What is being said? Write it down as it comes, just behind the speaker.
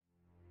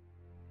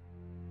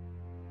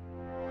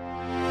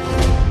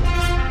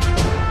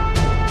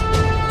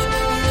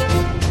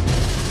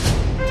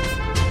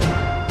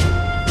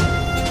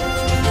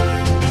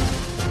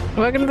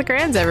welcome to the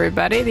Crayons,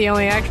 everybody, the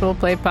only actual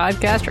play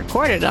podcast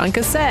recorded on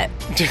cassette.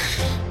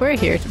 We're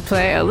here to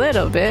play a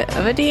little bit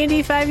of a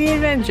D&D 5e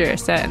adventure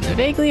set in the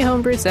vaguely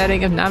homebrew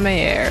setting of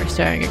Namaer,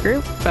 starring a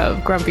group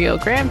of grumpy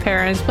old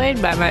grandparents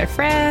played by my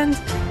friend,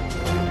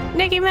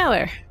 Nikki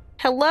Miller.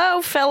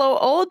 Hello, fellow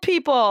old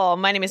people.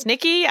 My name is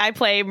Nikki. I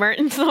play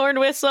Merton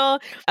Thornwhistle,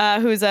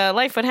 who's a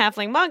Lightfoot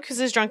halfling monk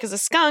who's as drunk as a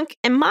skunk.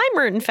 And my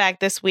Merton fact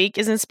this week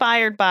is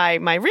inspired by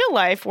my real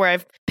life, where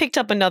I've picked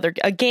up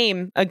a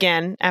game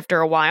again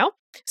after a while.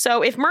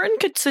 So if Merton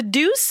could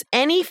seduce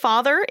any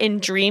father in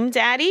Dream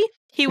Daddy,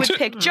 he would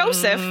pick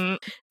Joseph,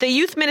 the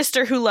youth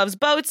minister who loves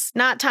boats,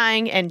 knot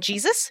tying, and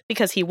Jesus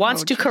because he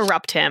wants to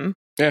corrupt him.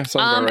 Yeah, sounds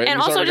about right. And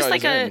also just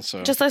like a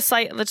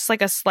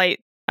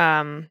slight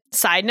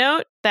side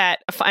note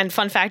and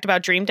fun fact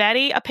about Dream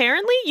Daddy,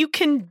 apparently you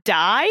can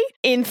die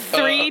in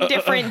 3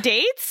 different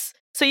dates.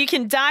 So you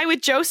can die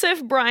with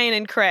Joseph, Brian,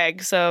 and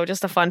Craig. So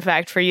just a fun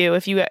fact for you.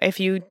 If you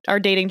are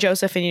dating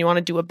Joseph and you want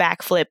to do a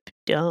backflip,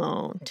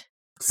 don't.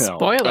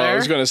 Spoiler. I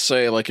was going to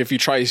say, like, if you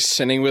try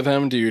sinning with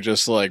him, do you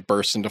just, like,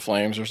 burst into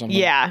flames or something?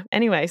 Yeah.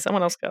 Anyway,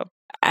 someone else go.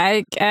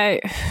 I Do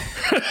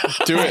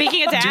it.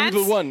 Speaking of dads.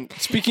 Do the one.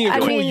 Speaking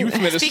of cool youth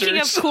ministers. Speaking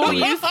of cool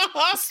youth.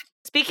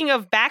 Speaking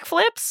of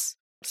backflips.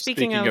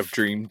 Speaking of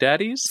Dream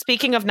Daddies.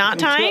 Speaking of knot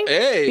tying.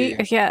 Hey.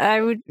 Yeah,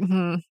 I would.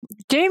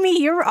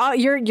 Jamie,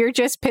 you're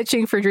just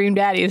pitching for Dream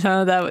Daddies,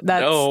 huh?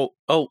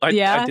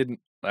 I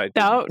didn't.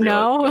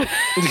 No.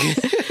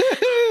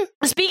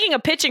 Speaking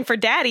of pitching for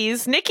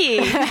daddies, Nikki,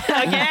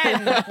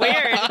 again,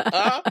 weird.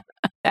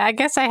 I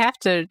guess I have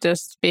to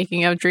just,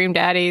 speaking of Dream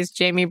Daddies,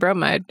 Jamie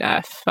Bromide.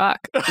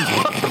 Fuck.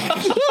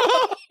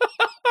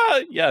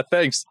 Yeah,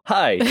 thanks.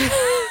 Hi.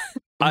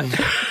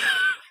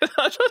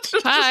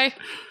 Hi.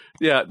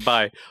 Yeah,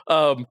 bye.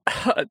 I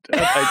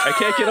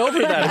can't get over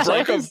that.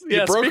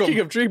 Speaking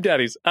of Dream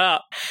Daddies.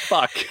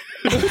 Fuck.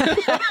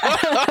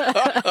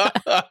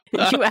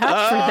 You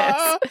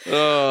asked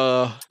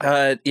for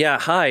this. Yeah,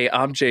 hi,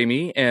 I'm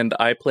Jamie, and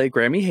I play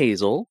Grammy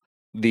Hazel,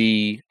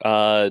 the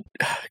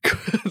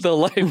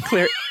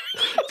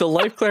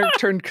life cleric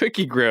turned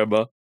cookie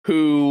grandma,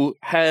 who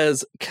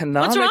has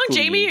canonically... What's wrong,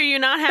 Jamie? Are you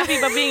not happy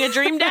about being a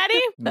dream daddy?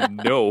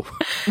 No.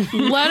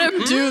 Let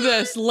him do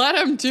this. This.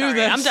 I'm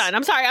done.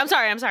 I'm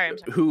sorry.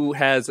 Who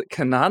has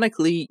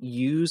canonically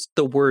used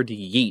the word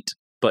yeet,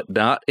 but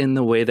not in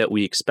the way that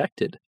we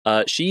expected.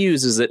 She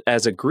uses it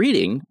as a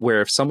greeting,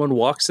 where if someone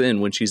walks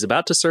in when she's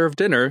about to serve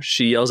dinner,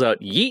 she yells out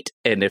yeet,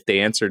 and if they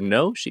answer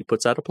no, she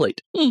puts out a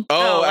plate.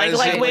 Oh,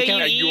 like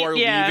will you are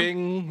eat?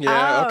 leaving?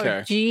 Yeah,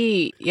 okay.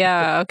 Gee.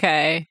 Yeah,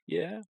 okay.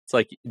 Yeah. It's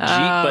like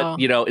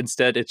jeet, but,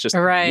 instead it's just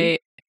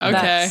right. Yeet.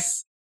 Okay.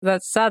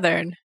 That's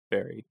Southern.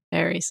 Very.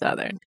 Very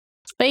Southern.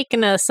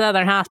 Speaking of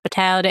Southern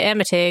hospitality,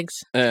 Emma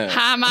Tiggs.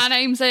 Hi, my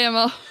name's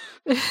Emma.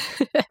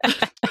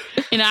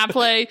 And I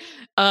play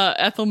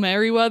Ethel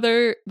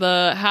Merriweather,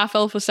 the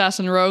half-elf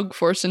assassin rogue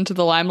forced into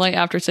the limelight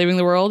after saving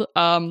the world.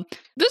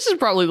 This is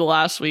probably the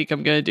last week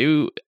I'm going to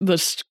do the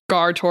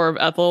Scar Tour of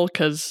Ethel,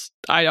 because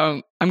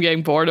I'm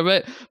getting bored of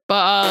it.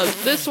 But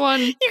this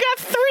one... You got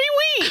 3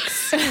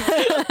 weeks!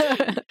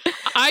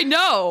 I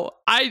know!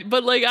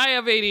 But I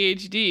have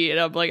ADHD, and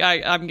I'm like,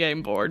 I'm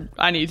getting bored.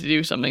 I need to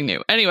do something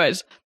new.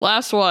 Anyways,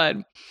 last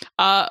one.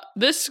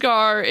 This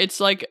scar, it's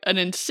like an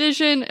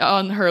incision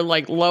on her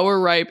lower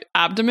right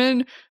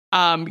abdomen,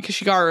 because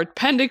she got her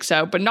appendix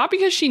out, but not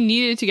because she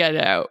needed to get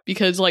it out,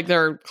 because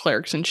there are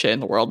clerics and shit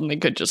in the world and they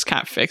could just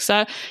kind of fix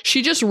that.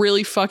 She just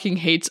really fucking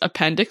hates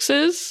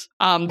appendixes,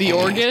 the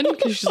organ,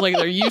 because she's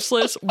they're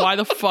useless. Why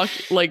the fuck?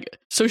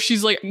 So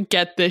she's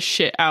get this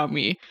shit out of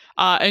me.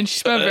 And she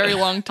spent a very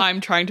long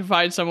time trying to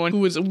find someone who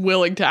was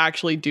willing to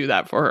actually do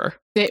that for her.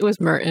 It was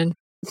Merton.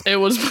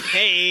 It was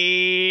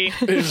Hey.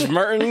 It was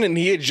Merton, and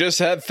he had just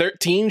had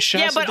 13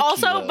 shots. Yeah,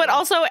 but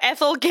also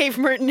Ethel gave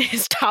Merton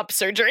his top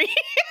surgery.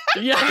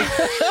 Yeah.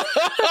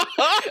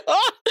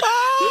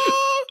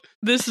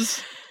 This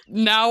is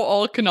now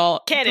all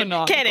canon.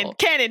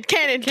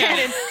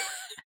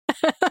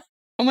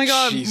 Oh my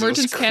god, Jesus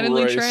Merton's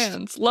canonly Christ.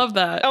 trans. Love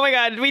that. Oh my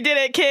god, we did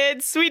it,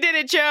 kids. We did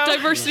it, Joe.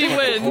 Diversity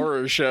win.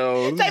 Horror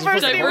show.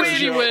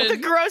 Diversity win. The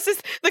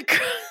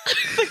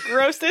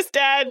grossest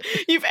dad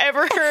you've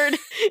ever heard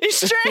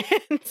is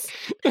trans.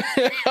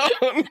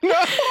 Oh,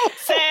 no.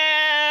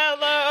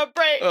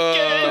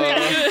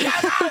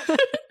 Celebrate.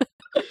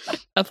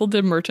 Ethel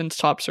did Merton's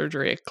top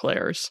surgery at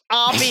Claire's.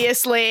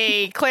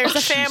 Obviously. Claire's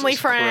a family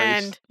Jesus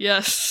friend. Christ.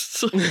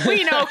 Yes.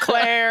 We know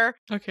Claire.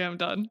 Okay, I'm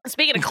done.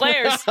 Speaking of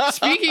Claire's.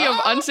 Speaking of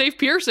unsafe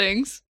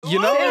piercings. You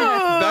know,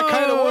 that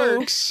kind of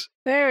works.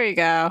 There we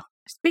go.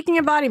 Speaking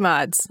of body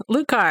mods,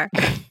 Luke Carr.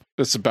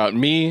 It's about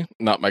me,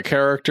 not my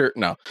character.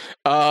 No.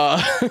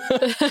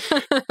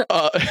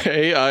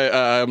 Hey,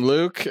 I'm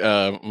Luke.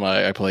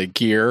 I play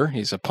Gear.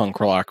 He's a punk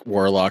rock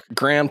warlock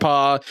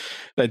grandpa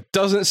that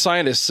doesn't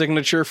sign his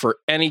signature for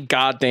any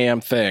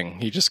goddamn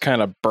thing. He just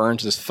kind of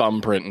burns his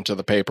thumbprint into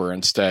the paper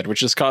instead,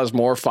 which has caused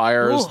more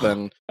fires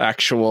than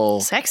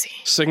actual Sexy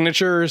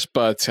signatures.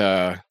 But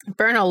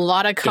burn a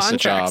lot of Just a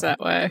contracts job.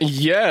 that way.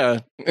 yeah,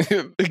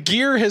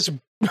 Gear has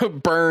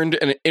burned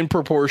an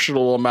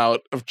improportional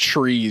amount of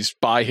trees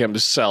by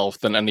himself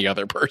than any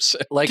other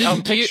person. Like,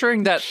 I'm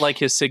picturing that, like,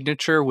 his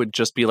signature would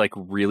just be, like,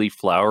 really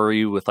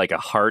flowery with, like, a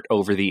heart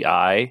over the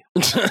eye.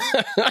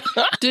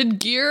 Did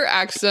Gear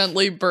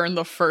accidentally burn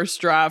the first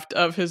draft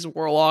of his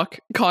Warlock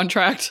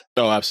contract?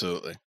 Oh,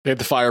 absolutely. They had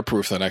to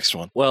fireproof the next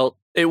one. Well,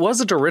 it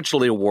wasn't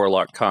originally a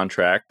Warlock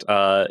contract.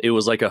 It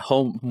was like a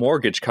home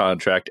mortgage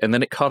contract, and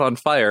then it caught on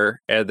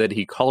fire, and then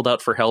he called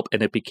out for help,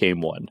 and it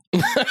became one.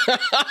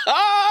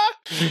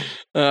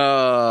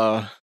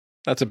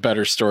 That's a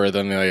better story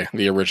than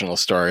the original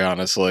story,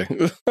 honestly.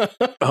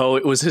 Oh,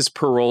 it was his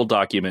parole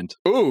document.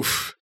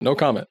 Oof. No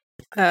comment.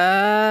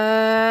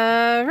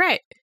 Right.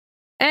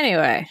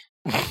 Anyway,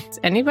 does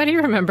anybody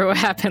remember what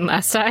happened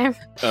last time?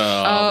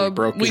 We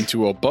broke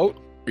into a boat.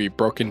 We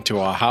broke into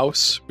a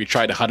house. We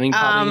tried hunting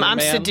potting a man.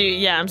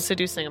 I'm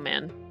seducing a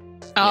man.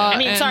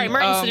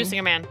 Merton's seducing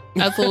a man.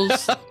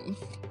 Ethel's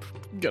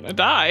gonna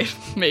die,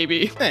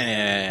 maybe.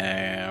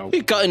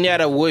 We gotten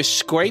out of worse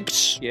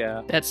scrapes.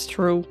 Yeah. That's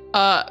true.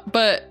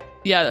 But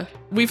yeah,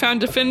 we found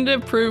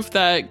definitive proof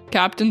that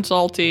Captain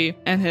Salty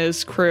and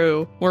his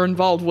crew were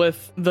involved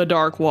with the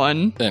Dark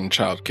One. And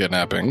child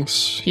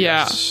kidnappings.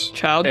 Yeah, Yes.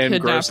 child And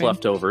kidnapping. gross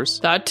leftovers.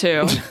 That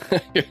too.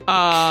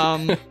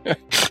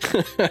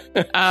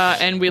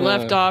 And we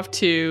left off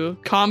to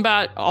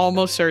combat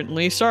almost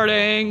certainly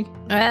starting.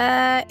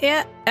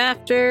 Yeah.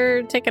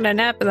 After taking a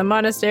nap in the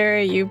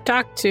monastery, you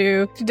talked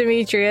to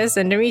Demetrius,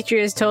 and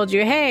Demetrius told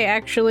you, hey,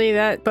 actually,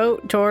 that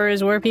boat tour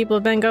is where people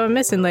have been going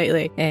missing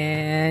lately.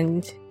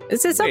 And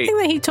this is something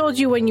that he told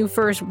you when you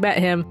first met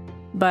him,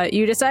 but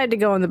you decided to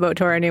go on the boat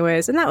tour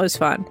anyways, and that was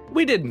fun.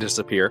 We didn't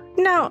disappear.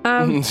 No,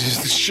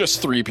 It's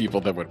just 3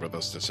 people that went with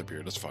us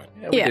disappeared. It's fine.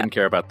 Yeah, we didn't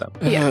care about them.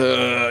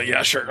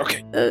 Yeah, sure.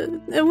 Okay.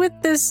 with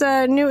this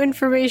new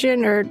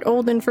information or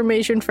old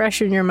information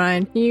fresh in your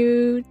mind,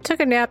 you took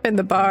a nap in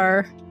the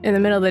bar in the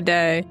middle of the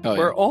day. Oh,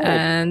 We're yeah. old.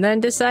 And then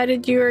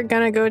decided you were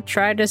gonna go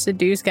try to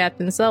seduce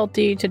Captain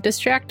Salty to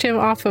distract him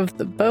off of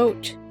the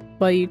boat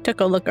while you took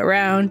a look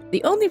around.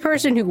 The only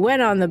person who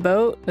went on the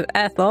boat was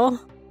Ethel.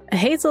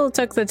 Hazel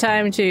took the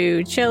time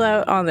to chill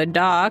out on the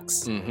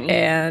docks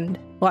and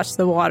watch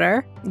the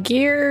water.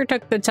 Gear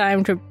took the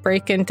time to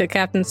break into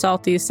Captain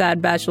Salty's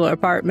sad bachelor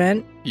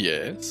apartment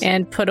Yes.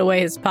 and put away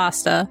his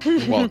pasta.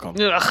 Welcome.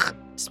 Ugh.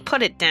 Just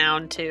put it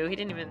down, too. He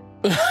didn't even...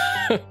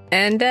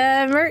 And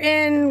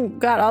Merton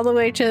got all the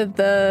way to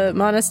the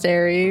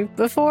monastery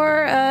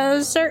before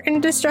a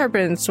certain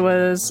disturbance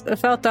was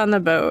felt on the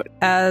boat,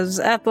 as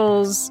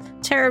Ethel's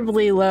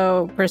terribly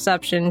low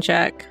perception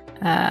check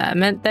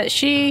meant that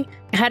she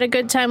had a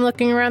good time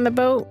looking around the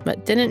boat,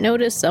 but didn't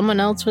notice someone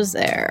else was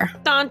there.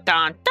 Dun,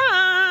 dun,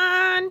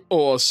 dun!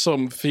 Or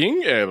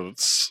something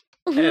else.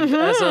 And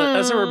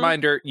as a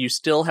reminder, you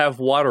still have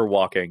water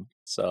walking,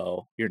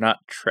 so you're not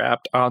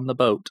trapped on the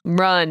boat.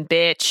 Run,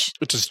 bitch.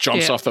 It just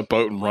jumps Yeah. off the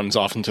boat and runs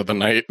off into the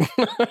night.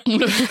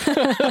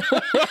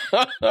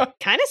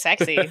 Kind of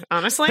sexy,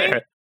 honestly.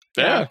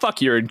 Yeah.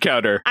 Fuck your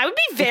encounter. I would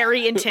be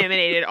very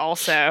intimidated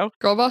also.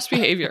 Girl boss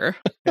behavior.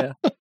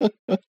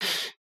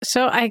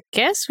 So I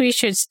guess we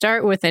should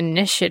start with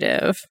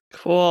initiative.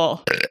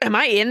 Cool. Am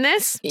I in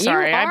this? You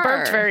Sorry, I are.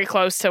 burped very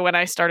close to when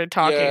I started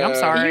talking. I'm Yeah.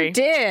 sorry. You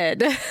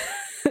did.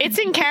 It's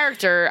in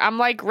character. I'm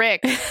like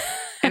Rick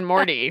and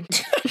Morty.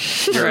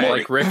 You're Right.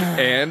 like Rick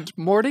and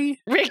Morty?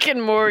 Rick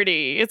and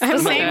Morty. It's the I'm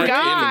same like Rick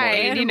and guy.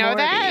 Morty. Do you know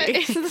that? Morty.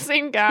 It's the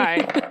same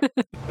guy.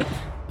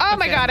 Oh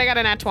my god, I got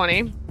a nat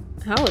 20.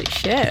 Holy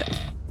shit.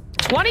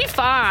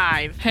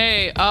 25.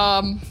 Hey,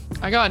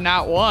 I got a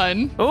nat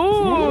 1,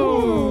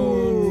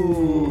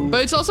 Ooh.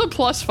 but it's also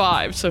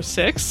 +5, so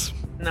 6.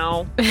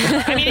 No.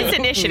 I mean, it's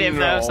initiative,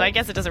 though, No. so I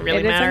guess it doesn't really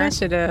It is matter.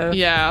 initiative.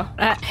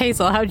 Yeah.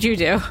 Hazel, how'd you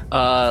do?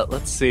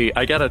 Let's see.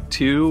 I got a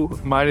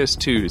 2 minus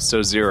 2,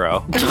 so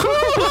 0.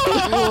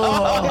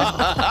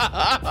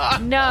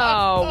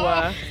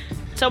 No.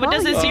 So, but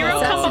does a 0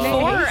 come Assassinate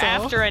before or Hazel.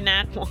 after a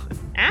nat 1?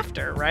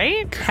 After,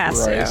 right?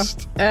 Has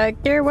Christ. to.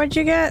 Gear, what'd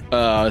you get?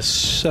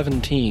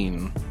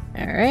 17.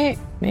 All right.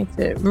 Makes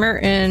it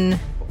Merton.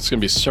 It's going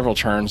to be several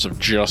turns of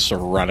just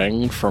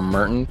running from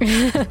Merton.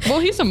 Well,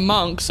 he's a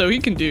monk, so he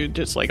can do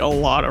just like a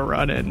lot of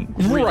running.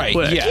 Real Right,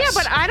 quick. yeah. Yeah,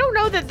 but I don't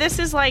know that this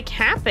is like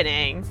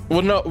happening.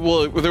 Well,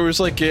 no, there was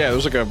like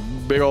a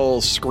big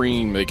old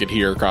scream they could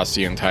hear across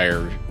the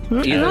entire.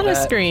 Not a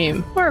that-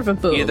 scream. More of a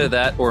boom. Either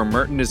that or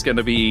Merton is going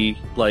to be,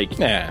 like,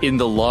 Nah. in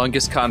the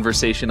longest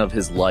conversation of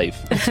his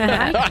life.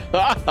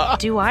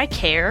 Do I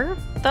care,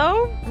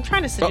 though? I'm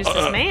trying to seduce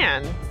this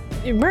man.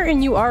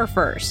 Merton, you are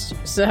first.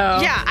 So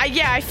Yeah,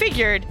 I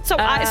figured. So,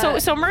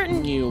 so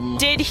Merton You-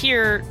 did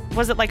hear.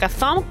 Was it like a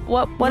thump?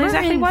 What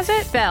exactly Merton was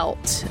it?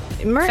 Felt.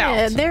 Merton,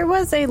 Felt. there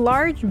was a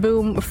large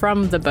boom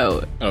from the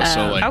boat. Oh,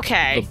 so like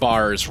okay. the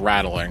bar is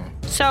rattling.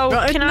 So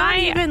It's can not I?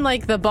 even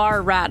like the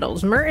bar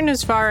rattles. Merton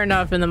is far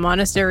enough and the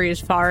monastery is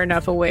far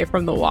enough away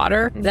from the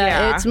water that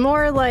Yeah. it's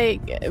more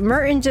like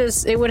Merton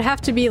just, it would have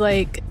to be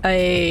like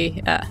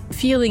a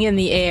feeling in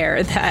the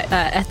air that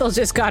Ethel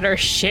just got her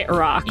shit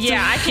rocked.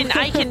 Yeah, I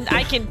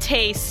can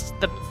taste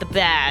the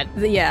bad.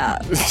 Yeah.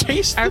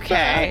 Taste the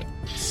Okay. bad.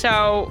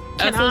 So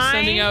can Ethel's I?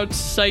 sending out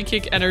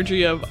psychic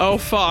energy of oh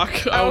fuck,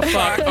 oh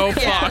fuck, oh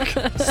Yeah.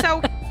 fuck.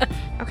 So,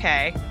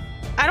 okay.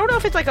 I don't know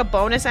if it's like a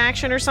bonus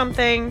action or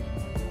something,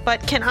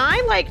 but can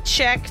I like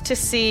check to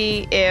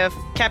see if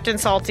Captain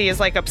Salty is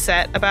like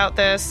upset about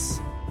this?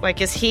 Like,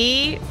 is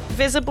he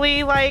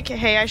visibly like,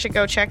 hey, I should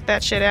go check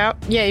that shit out?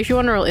 Yeah, if you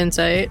want to roll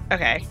insight.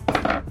 Okay.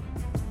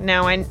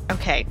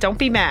 Okay, don't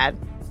be mad.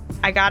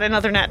 I got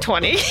another nat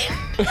 20.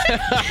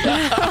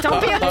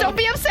 Don't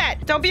be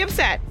upset. Don't be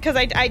upset because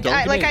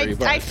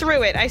I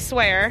threw it. I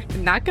swear.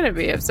 Not gonna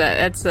be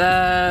upset. It's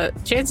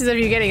chances of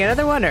you getting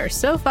another one are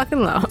so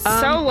fucking low.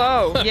 So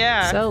low.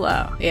 Yeah. So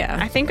low. Yeah.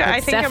 I think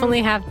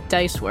definitely have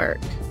dice work.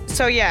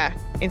 So yeah,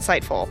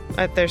 insightful.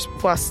 There's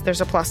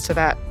a plus to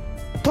that.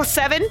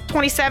 +7,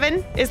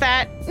 27. Is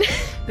that?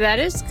 That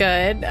is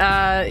good.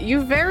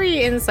 You very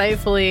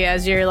insightfully,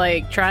 as you're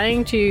like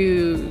trying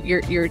to,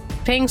 you're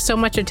paying so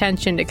much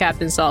attention to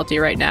Captain Salty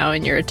right now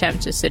in your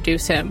attempt to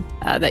seduce him,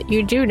 that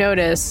you do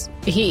notice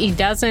he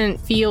doesn't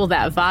feel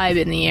that vibe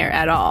in the air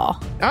at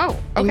all. Oh,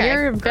 okay. And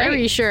you're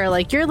very sure,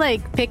 like you're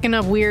like picking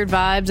up weird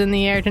vibes in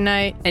the air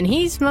tonight, and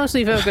he's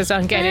mostly focused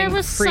on getting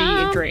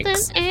free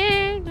drinks.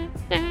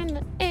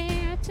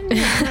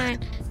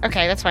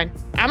 Okay, that's fine.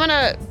 I'm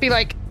gonna be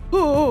like,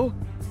 oh,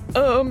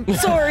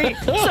 sorry,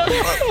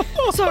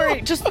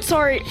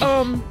 sorry.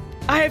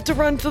 I have to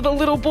run to the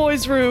little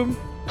boy's room.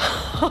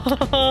 I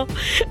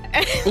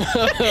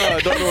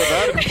don't know what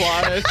that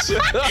implies.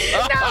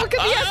 No,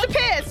 because he has to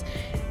piss.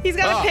 He's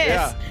got to piss.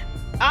 Yeah.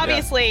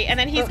 Obviously, and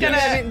then he's gonna.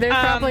 I mean, there's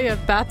probably a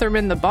bathroom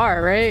in the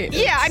bar, right?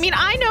 Yeah, I mean,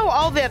 I know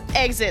all the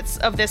exits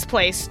of this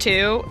place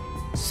too,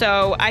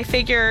 so I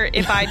figure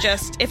if I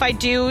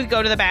do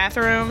go to the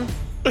bathroom,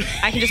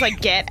 I can just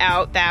like get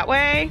out that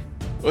way.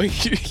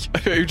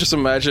 You just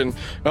imagine,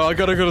 I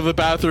gotta go to the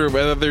bathroom,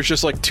 and then there's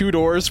just like 2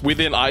 doors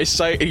within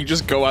eyesight, and you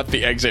just go out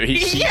the exit. He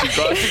sees you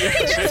go out the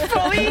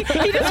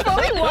exit. He just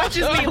fully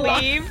watches me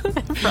leave.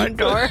 Front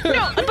door.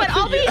 No, but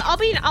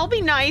I'll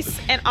be nice,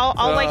 and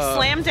I'll like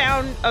slam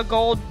down a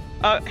gold.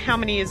 How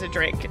many is a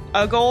drink?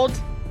 A gold.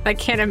 I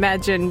can't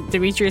imagine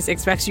Demetrius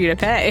expects you to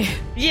pay.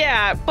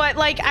 Yeah, but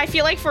like I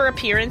feel like for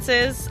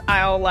appearances,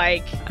 I'll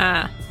like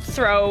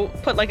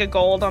put like a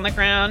gold on the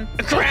ground,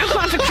 on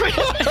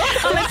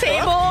the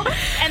table,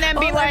 and then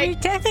be like. I mean,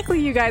 technically,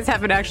 you guys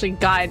haven't actually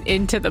gotten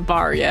into the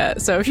bar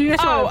yet, so if you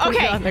just want to put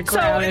it on the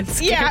ground and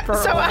skip for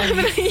a while.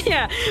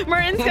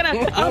 Merton's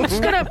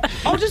gonna.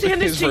 I'll just hand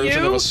this His to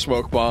version you, of a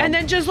smoke bomb. and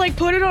then just like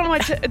put it on my,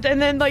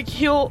 and then like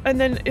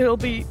it'll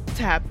be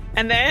tap,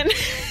 and then.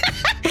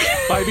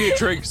 Buy me a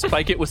drink,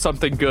 spike it with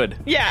something good.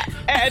 Yeah,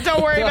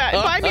 don't worry about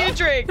it. Buy me a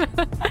drink.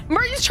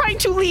 Merton's trying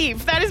to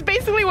leave. That is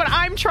basically what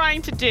I'm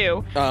trying to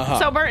do.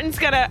 So Merton's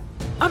gonna.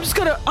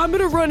 I'm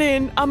gonna run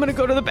in. I'm gonna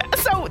go to the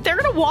so they're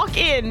gonna walk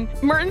in.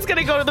 Merton's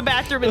gonna go to the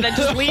bathroom and then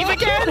just leave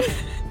again.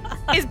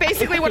 Is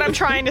basically what I'm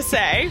trying to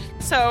say.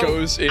 So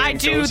goes in, I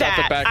do goes that.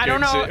 out the back I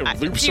don't know. exit, and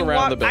loops if you around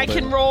want, the building. I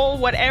can roll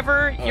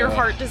whatever your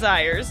heart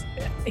desires.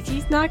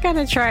 He's not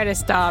gonna try to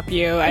stop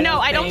you. I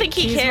don't think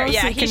he cares.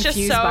 Yeah, he's just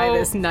confused by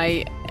this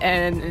night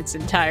and its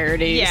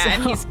entirety.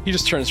 Yeah, so. and He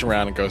just turns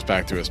around and goes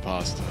back to his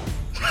pasta.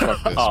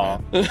 Fuck this,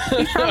 man.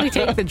 He'd probably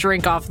take the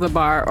drink off the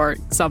bar or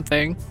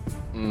something.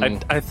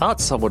 I thought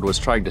someone was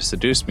trying to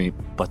seduce me,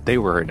 but they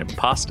were an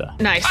imposter.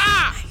 nice.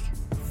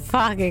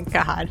 Fucking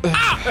God.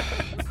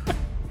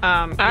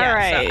 All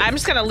right. So I'm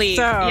just gonna leave.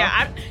 So-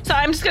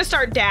 I'm just gonna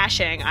start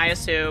dashing. I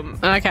assume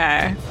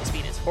Okay.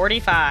 speed is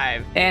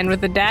 45. And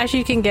with the dash,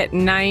 you can get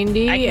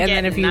 90. I can And get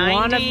then if you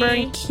want to 90.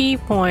 burn key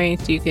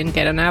points, you can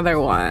get another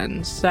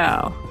one.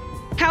 So,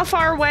 How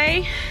far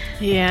away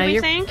yeah, do we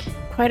you're think?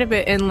 quite a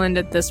bit inland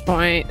at this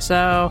point.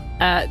 So,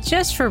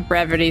 just for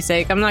brevity's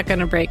sake, I'm not going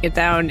to break it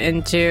down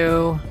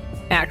into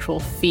actual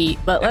feet.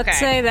 But let's Okay.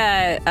 say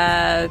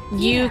that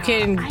you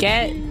can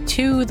get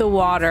to the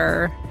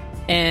water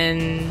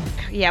in...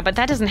 Yeah, but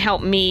that doesn't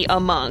help me, a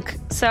monk.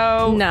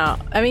 So No.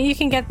 I mean, you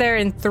can get there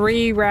in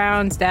 3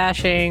 rounds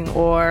dashing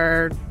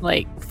or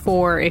like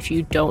 4 if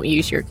you don't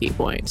use your key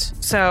points.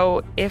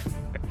 So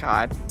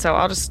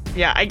I'll just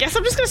I guess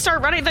I'm just gonna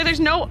start running. Like,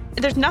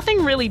 there's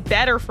nothing really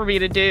better for me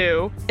to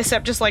do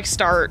except just like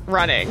start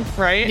running,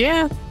 right?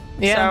 Yeah.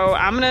 Yeah. So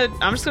I'm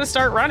just gonna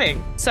start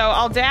running. So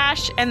I'll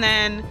dash, and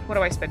then what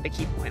do I spend a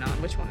key point on?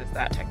 Which one is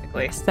that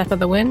technically? Step of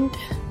the wind.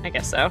 I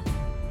guess so.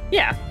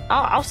 Yeah,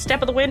 I'll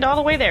step of the wind all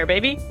the way there,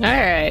 baby. All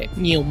right.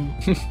 Noom,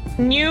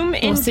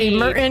 We'll see indeed.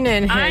 Merton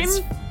and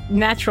his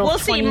natural We'll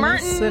see 20s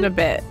Merton. in a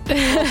bit.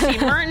 We'll see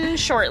Merton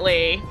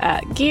shortly.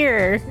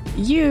 Gear,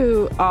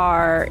 you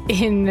are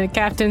in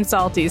Captain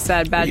Salty's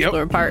sad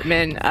bachelor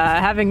apartment,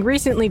 having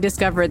recently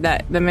discovered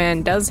that the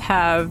man does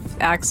have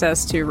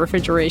access to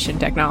refrigeration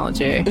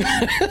technology.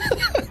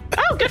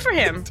 Oh, good for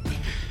him.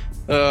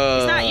 He's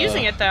not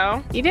using it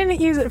though. He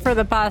didn't use it for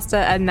the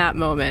pasta in that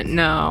moment,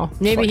 no.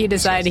 Maybe he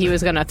decided he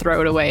was going to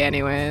throw it away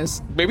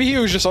anyways. Maybe he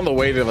was just on the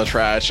way to the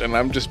trash, and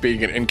I'm just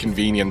being an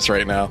inconvenience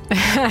right now.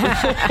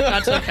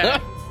 That's okay.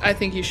 I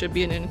think you should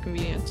be an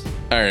inconvenience.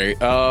 All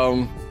right.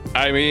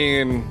 I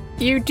mean,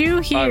 You do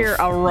hear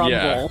a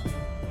rumble.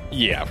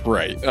 Yeah,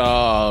 right.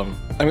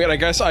 I mean, I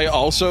guess I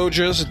also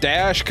just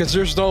dash because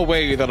there's no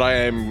way that I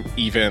am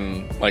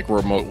even like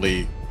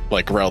remotely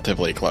like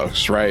relatively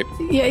close, right?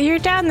 Yeah, you're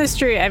down the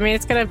street. I mean,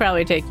 it's gonna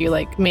probably take you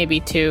like maybe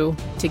 2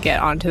 to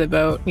get onto the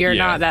boat. You're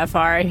not that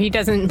far. He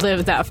doesn't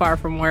live that far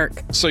from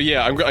work. So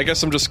yeah, I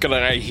guess I'm just gonna.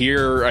 I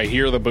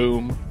hear the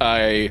boom.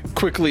 I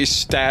quickly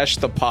stash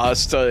the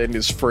pasta in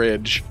his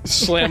fridge,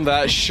 slam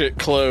that shit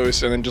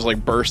close, and then just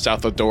like burst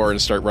out the door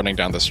and start running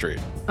down the street.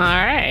 All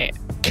right.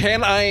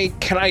 Can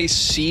I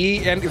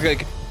see and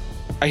like?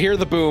 I hear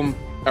the boom.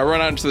 I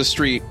run out into the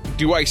street.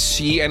 Do I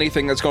see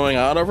anything that's going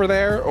on over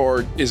there,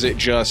 or is it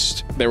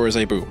just there was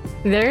a boom?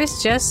 There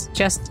is just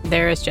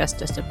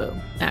a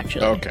boom,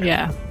 actually. Okay.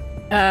 Yeah.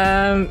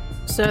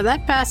 So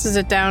that passes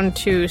it down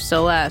to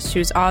Celeste,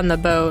 who's on the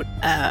boat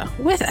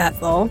with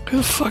Ethel. Who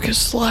the fuck is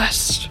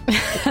Celeste?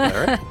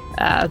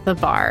 The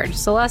Bard.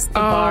 Celeste the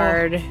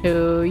Bard,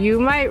 who you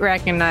might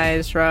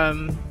recognize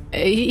from...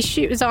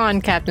 She was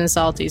on Captain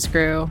Salty's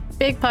crew.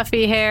 Big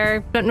puffy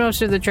hair, spent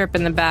most of the trip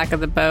in the back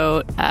of the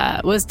boat.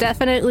 Was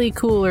definitely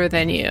cooler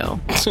than you.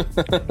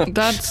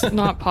 That's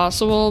not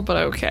possible, but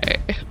okay.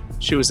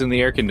 She was in the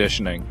air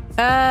conditioning.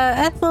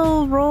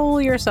 Ethel, roll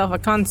yourself a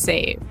con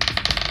save.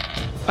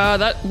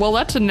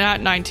 That's a nat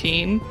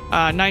 19.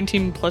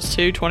 19 plus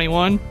 2,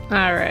 21. All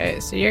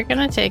right, so you're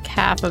gonna take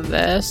half of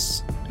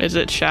this. Is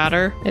it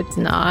shatter? It's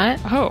not.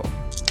 Oh.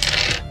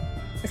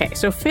 Okay,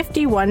 so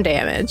 51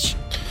 damage.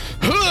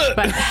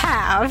 But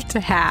halved,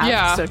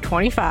 Yeah. So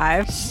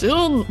 25.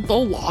 Still a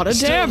lot of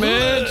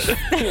damage.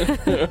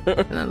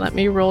 And then let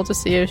me roll to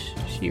see if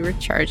she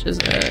recharges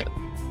it.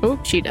 Oh,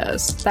 she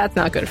does. That's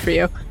not good for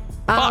you.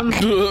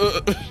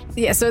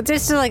 Yeah, so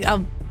this is like a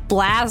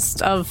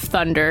blast of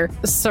thunder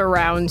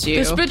surrounds you.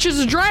 This bitch is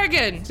a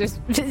dragon.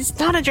 It's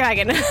not a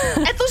dragon.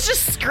 Ethel's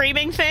just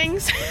screaming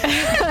things.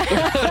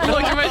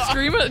 Look, if I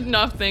scream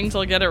enough things,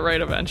 I'll get it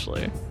right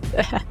eventually.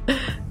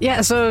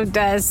 Yeah, so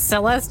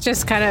Celeste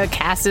just kind of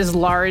casts this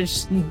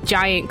large,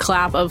 giant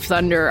clap of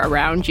thunder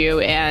around you,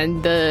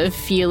 and the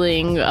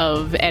feeling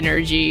of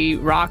energy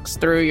rocks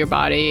through your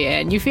body,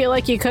 and you feel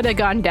like you could have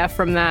gone deaf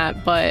from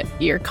that, but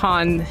your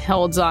con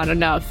holds on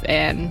enough,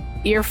 and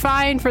you're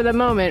fine for the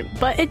moment,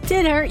 but it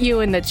did hurt you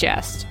in the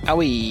chest.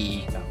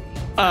 Owie.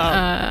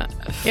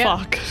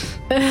 Fuck.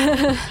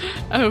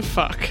 Oh,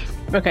 fuck.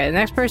 Okay, the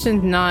next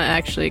person's not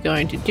actually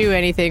going to do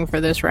anything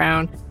for this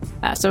round.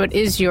 So it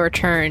is your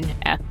turn,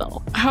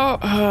 Ethel.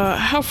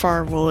 How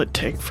far will it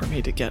take for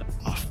me to get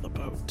off the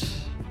boat?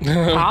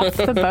 Off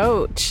the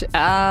boat.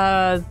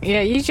 Yeah,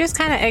 you just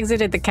kind of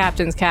exited the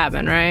captain's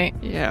cabin, right?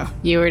 Yeah.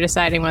 You were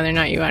deciding whether or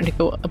not you wanted to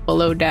go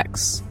below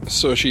decks.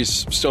 So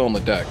she's still on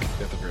the deck.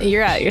 At the very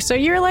You're out. So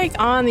you're like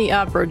on the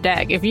upper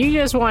deck. If you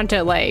just want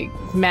to like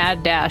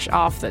mad dash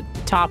off the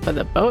top of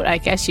the boat, I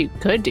guess you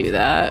could do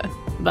that.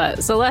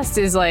 But Celeste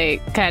is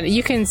like kind of,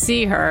 you can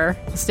see her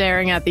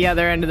staring at the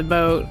other end of the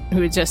boat,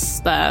 who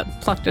just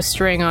plucked a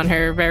string on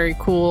her very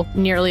cool,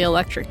 nearly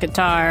electric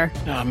guitar.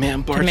 Oh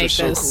man, bards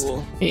are so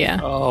cool. Yeah.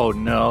 Oh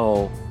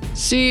no.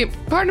 See,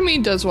 part of me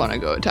does want to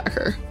go attack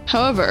her.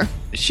 However,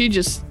 she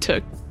just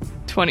took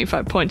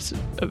 25 points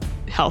of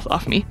health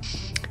off me.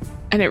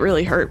 And it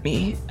really hurt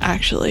me,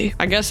 actually.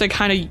 I guess I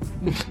kind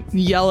of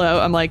yell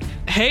out. I'm like,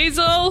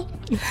 Hazel,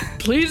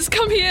 please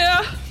come here.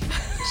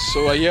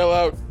 So I yell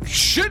out,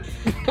 shit!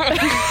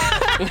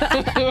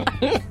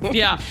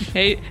 Yeah.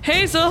 Hey,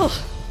 Hazel.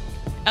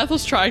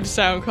 Ethel's trying to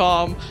sound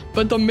calm,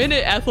 but the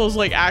minute Ethel's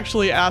like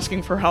actually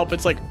asking for help,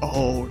 it's like,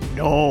 oh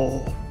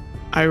no.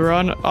 I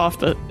run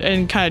off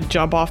and kind of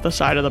jump off the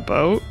side of the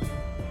boat.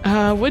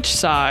 Which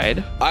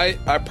side?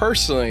 I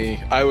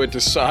personally, I would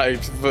decide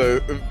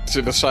with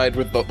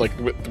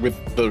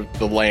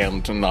the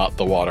land and not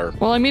the water.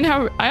 Well, I mean,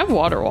 I have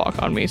water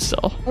walk on me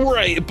still.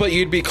 Right, but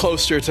you'd be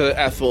closer to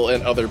Ethel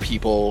and other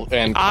people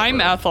and cover.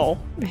 I'm Ethel.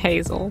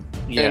 Hazel.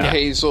 And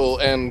Hazel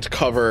and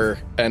cover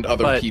and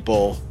other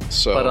people.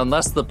 So, but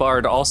unless the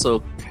bard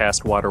also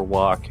cast water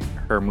walk,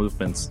 her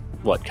movements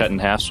cut in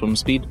half swim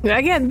speed?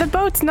 Again, the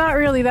boat's not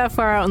really that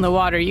far out in the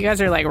water. You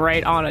guys are like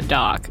right on a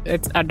dock.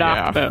 It's a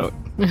dock boat.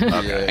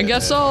 Okay. I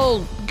guess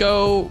I'll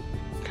go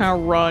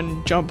kind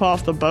of jump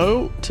off the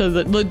boat to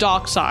the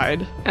dock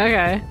side.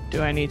 Okay.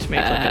 Do I need to make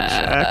like a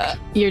check?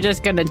 You're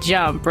just gonna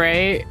jump,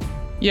 right?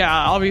 Yeah,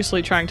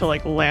 obviously trying to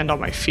like land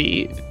on my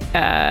feet.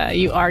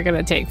 You are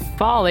gonna take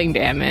falling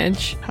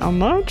damage. How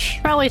much?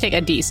 Probably take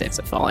a d6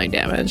 of falling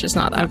damage. It's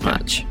not that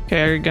much.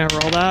 Okay, are you gonna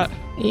roll that?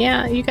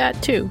 Yeah, you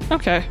got 2.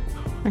 Okay,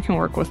 I can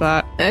work with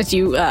that. As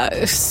you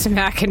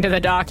smack into the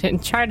dock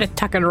and try to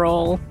tuck and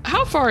roll.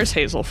 How far is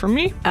Hazel from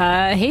me?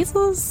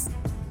 Hazel's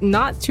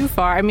not too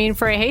far. I mean,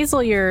 for a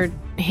Hazel,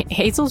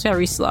 Hazel's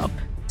very slow.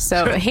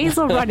 So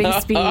Hazel running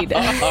speed.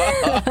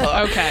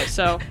 Okay,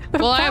 so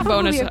I have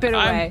bonus. A bit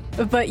away,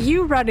 but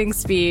you running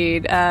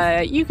speed,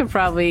 you could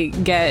probably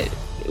get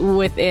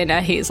within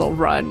a Hazel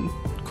run.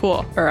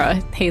 Cool. Or a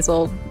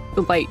Hazel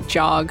light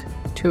jog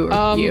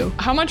to you.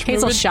 How much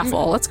Hazel movement?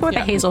 shuffle? Let's go with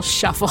the Hazel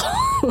shuffle.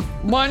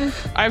 I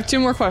have 2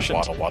 more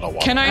questions. Wada.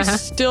 Can I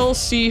still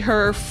see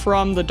her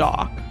from the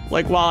dock?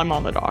 like while I'm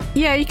on the dock.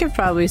 Yeah, you could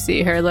probably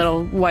see her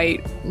little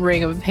white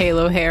ring of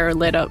halo hair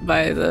lit up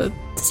by the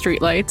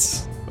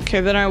streetlights. Okay,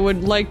 then I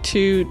would like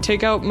to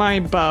take out my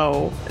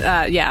bow.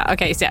 Yeah,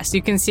 okay, so yes,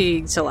 you can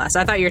see Celeste.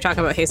 I thought you were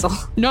talking about Hazel.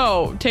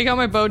 No, take out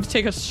my bow to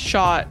take a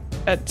shot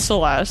at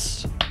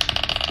Celeste.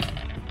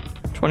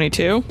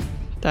 22.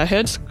 That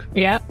hits.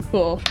 Yeah.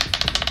 Cool.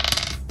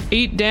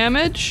 8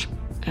 damage.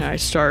 And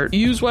I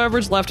use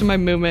whatever's left of my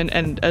movement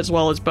and as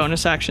well as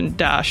bonus action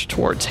dash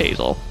towards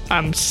Hazel.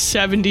 I'm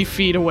 70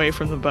 feet away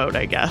from the boat,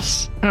 I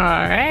guess. All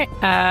right.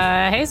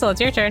 Hazel, it's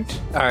your turn.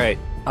 All right.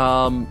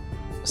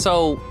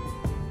 So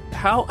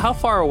how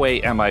far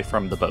away am I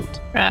from the boat?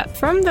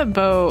 From the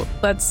boat,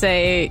 let's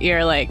say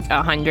you're like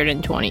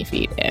 120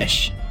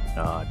 feet-ish.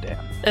 Oh, damn.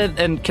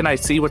 And can I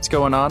see what's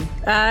going on?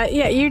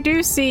 Yeah, you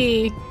do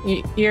see,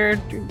 you're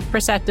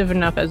perceptive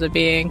enough as a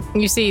being.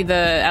 You see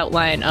the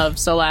outline of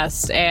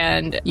Celeste,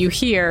 and you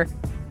hear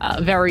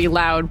a very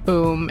loud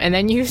boom, and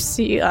then you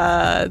see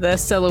the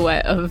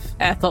silhouette of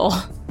Ethel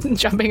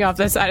jumping off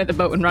the side of the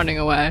boat and running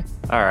away.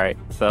 All right.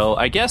 So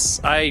I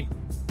guess I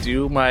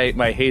do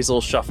my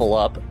Hazel shuffle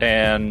up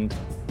and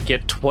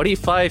get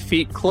 25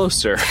 feet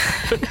closer.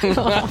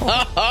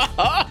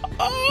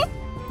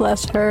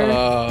 Bless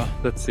her.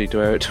 Let's see. Do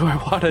I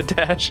want to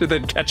dash and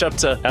then catch up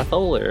to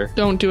Ethel, or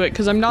Don't do it,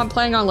 because I'm not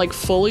planning on like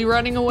fully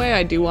running away.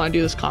 I do want to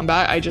do this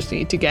combat. I just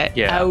need to get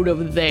out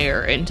of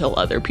there until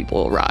other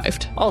people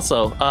arrived.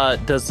 Also,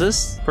 does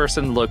this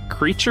person look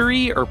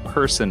creaturey or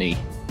person-y?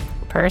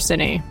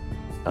 Person-y.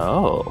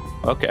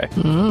 Oh, okay.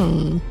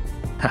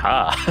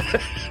 Haha.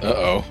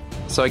 Uh-oh.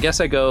 So I guess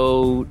I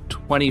go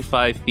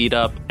 25 feet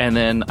up, and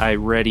then I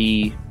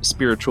ready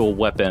spiritual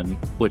weapon,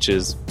 which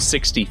is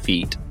 60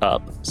 feet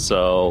up.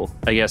 So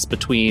I guess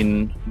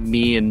between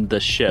me and the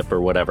ship or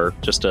whatever,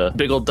 just a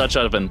big old Dutch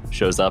oven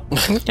shows up.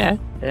 Okay.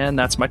 And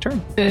that's my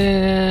turn.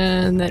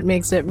 And that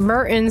makes it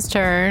Merton's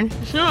turn.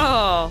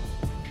 Oh.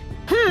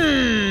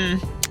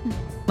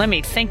 Let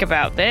me think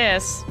about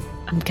this.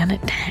 I'm gonna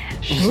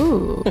dash.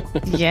 Ooh.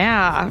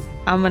 Yeah.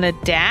 I'm gonna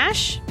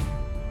dash.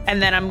 And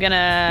then I'm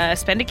gonna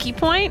spend a key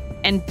point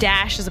and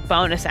dash as a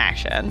bonus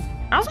action.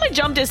 Also, my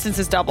jump distance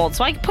is doubled,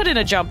 so I can put in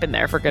a jump in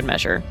there for good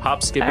measure.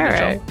 Hop, skip, All and a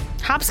right.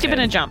 jump. Hop, skip,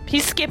 and a jump.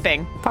 He's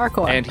skipping.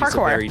 Parkour. And he's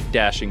Parkour. a very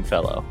dashing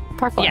fellow.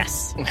 Parkour.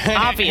 Yes,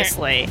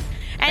 obviously.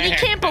 And he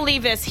can't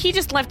believe this. He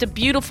just left a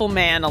beautiful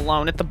man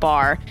alone at the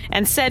bar,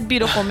 and said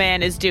beautiful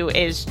man is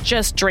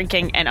just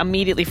drinking and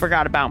immediately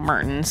forgot about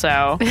Merton.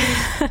 So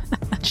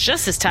it's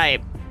just his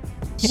type.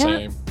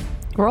 Same.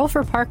 Roll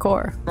for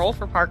parkour. Roll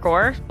for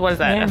parkour. What is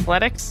that? Yeah.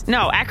 Athletics?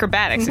 No,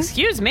 acrobatics.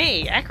 Excuse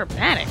me,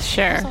 acrobatics.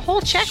 Sure. There's a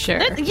whole check.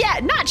 Sure. Yeah,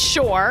 not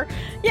sure.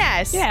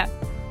 Yes. Yeah.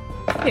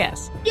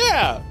 Yes.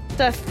 Yeah.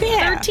 The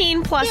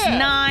 13 plus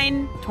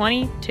 9,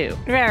 22.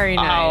 Very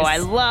nice. Oh, I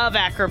love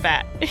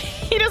acrobat.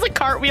 He does a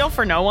cartwheel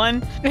for no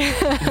one. He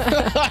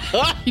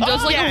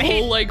does like Yeah, a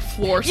whole like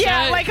floor set.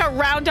 Yeah, like a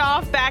round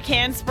off back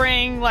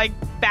handspring, like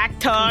back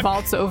tuck.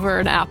 vaults over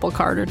an apple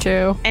cart or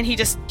two. And he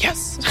just,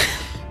 yes.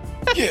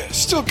 Yeah,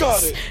 still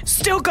got it.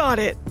 Still got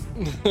it.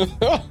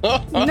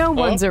 No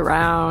one's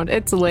around.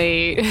 It's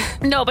late.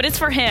 No, but it's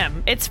for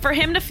him. It's for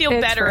him to feel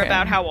It's better for him.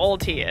 about how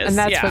old he is. And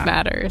that's yeah. what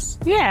matters.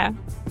 Yeah.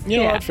 You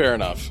know Yeah. what? Fair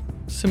enough.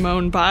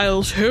 Simone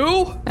Biles,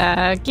 who?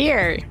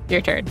 Gear,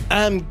 your turn.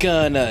 I'm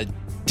gonna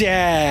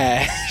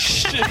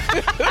dash.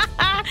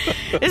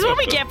 This is what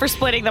we get for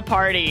splitting the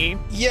party.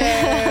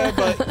 Yeah,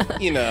 but,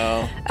 you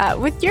know.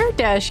 With your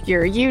dash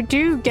gear, you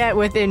do get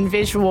within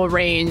visual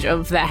range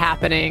of the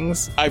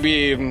happenings. I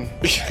mean,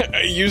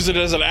 I use it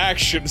as an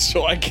action,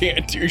 so I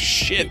can't do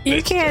shit. You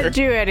this can't turn.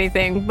 do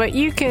anything, but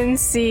you can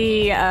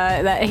see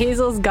that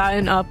Hazel's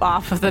gotten up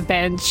off of the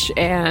bench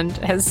and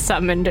has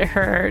summoned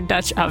her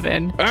Dutch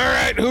oven. All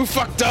right, who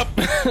fucked up?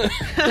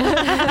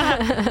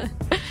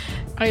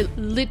 I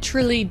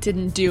literally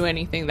didn't do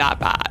anything that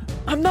bad.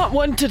 I'm not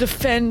one to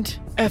defend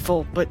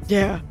Ethel, but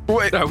yeah.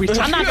 Wait, Are we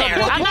talking I'm not there.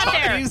 about I'm not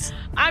there. bodies?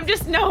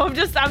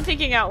 I'm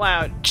thinking out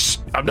loud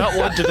I'm not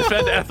one to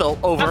defend Ethel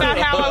over. about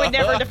how I would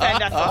never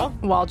defend Ethel.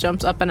 Wall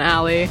jumps up an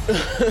alley,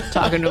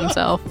 talking to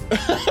himself.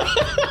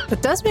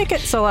 It does make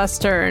it Celeste's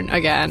turn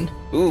again.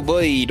 Ooh,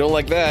 boy, you don't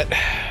like that.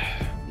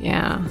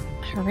 Yeah,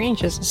 her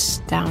range is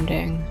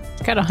astounding.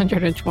 It's got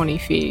 120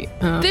 feet.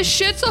 This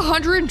shit's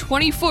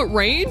 120 foot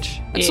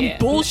range? That's Yeah.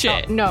 some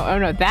bullshit.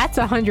 No, that's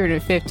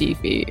 150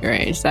 feet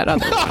range. That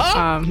other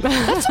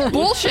one.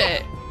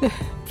 Bullshit.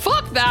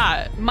 Fuck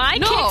that. My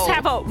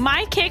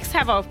kicks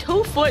have a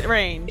 2 foot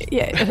range.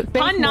 Yeah, thank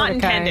Pun not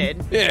Mordecai.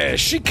 intended. Yeah,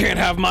 she can't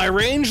have my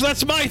range.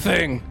 That's my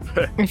thing.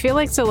 I feel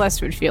like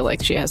Celeste would feel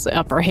like she has the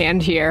upper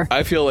hand here.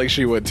 I feel like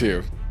she would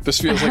too. This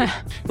feels like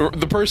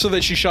the person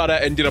that she shot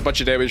at and did a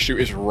bunch of damage to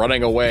is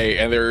running away,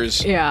 and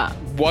there's Yeah.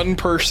 one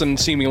person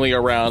seemingly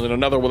around and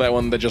another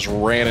one that just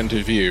ran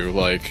into view.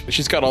 Like,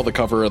 she's got all the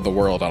cover in the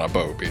world on a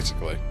boat,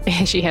 basically.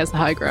 She has the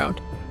high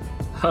ground.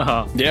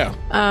 Yeah.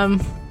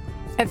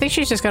 I think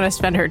she's just gonna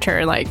spend her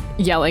turn like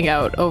yelling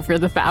out over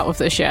the bow of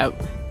the ship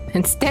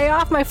and stay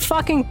off my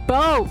fucking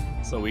boat.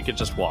 So we could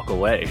just walk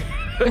away.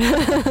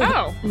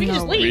 Oh, we can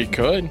just We leave.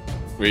 could.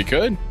 We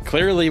could.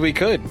 Clearly we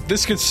could.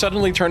 This could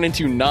suddenly turn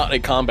into not a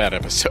combat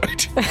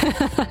episode.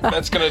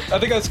 I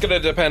think that's gonna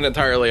depend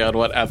entirely on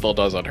what Ethel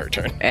does on her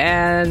turn.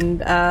 And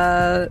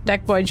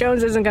Deckboy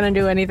Jones isn't going to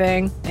do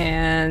anything.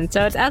 And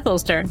so it's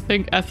Ethel's turn. I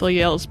think Ethel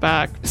yells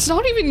back, "It's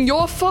not even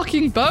your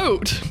fucking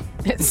boat."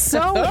 It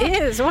so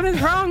is. What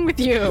is wrong with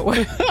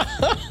you?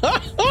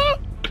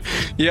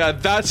 Yeah,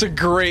 that's a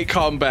great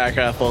comeback,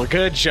 Ethel.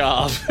 Good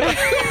job.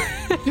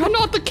 You're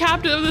not the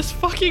captain of this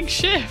fucking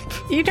ship.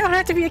 You don't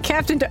have to be a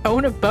captain to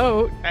own a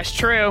boat. That's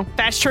true.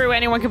 That's true.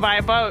 Anyone can buy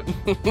a boat.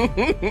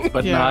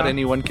 But Yeah. not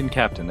anyone can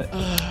captain it.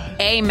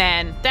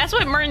 Amen. That's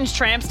what Merton's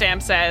tramp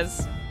stamp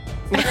says.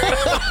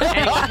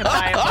 Anyone can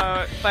buy a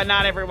boat, but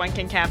not everyone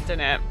can captain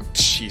it.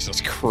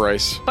 Jesus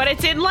Christ. But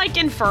it's in like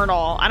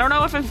Infernal. I don't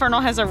know if Infernal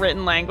has a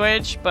written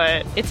language,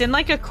 but it's in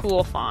like a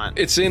cool font.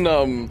 It's in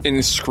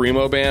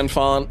Screamo Band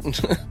font.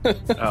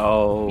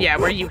 Oh. Yeah,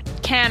 where you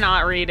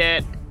cannot read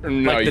it.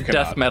 No, Like you the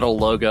death cannot. metal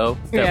logo.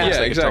 That Yeah. looks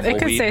Yeah, like exactly. It could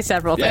Tumbleweed. say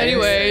several Yeah.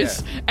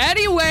 things.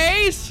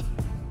 Anyways,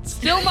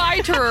 still my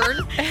turn.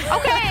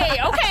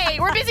 Okay,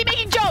 we're busy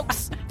making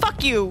jokes.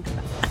 Fuck you.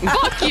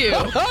 Fuck you.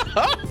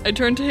 I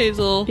turn to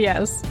Hazel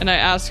Yes. and I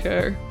ask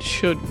her,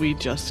 should we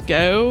just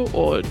go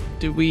or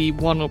do we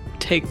want to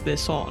take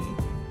this on?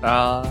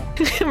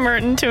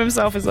 Merton to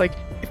himself is like,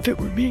 if it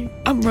were me,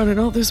 I'm running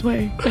all this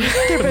way.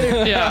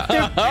 Yeah.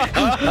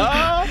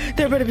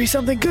 There better be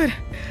something good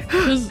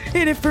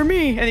in it for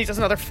me. And he does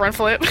another front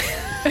flip.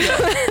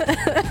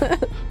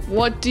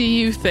 What do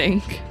you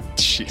think?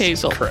 Jesus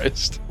Hazel.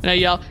 Christ. And I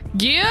yell,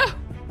 Gear?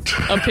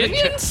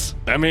 Opinions?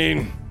 I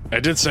mean, I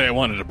did say I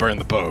wanted to burn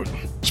the boat.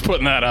 Just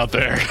putting that out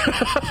there.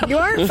 You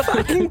aren't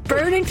fucking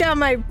burning down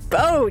my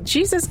boat.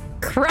 Jesus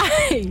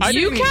Christ.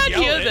 You didn't can't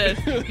yell hear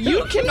it. this.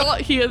 You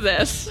cannot hear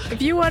this.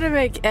 If you want to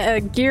make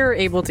Gear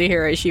able to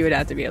hear it, she would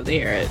have to be able to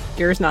hear it.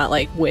 Gear's not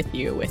like with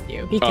you.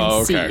 He can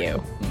Oh, see okay.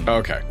 you.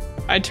 Okay.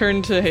 I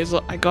turn to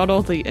Hazel. I got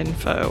all the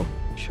info.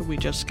 Should we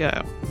just go?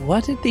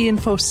 What did the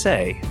info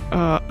say?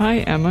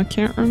 Emma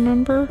can't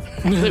remember.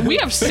 We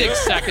have 6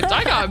 seconds.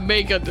 I gotta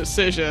make a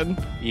decision.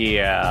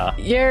 Yeah.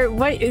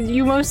 What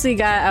you mostly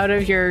got out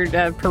of your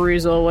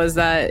perusal was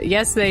that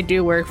yes, they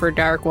do work for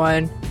Dark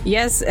One.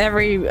 Yes,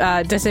 every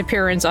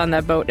disappearance on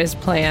that boat is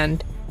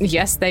planned.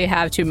 Yes, they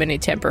have too many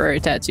temporary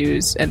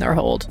tattoos in their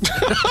hold.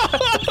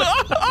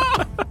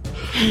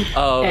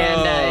 Oh.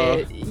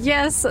 And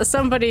yes,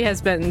 somebody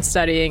has been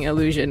studying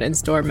illusion and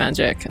storm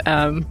magic.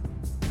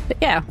 But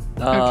yeah.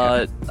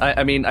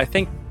 I mean, I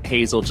think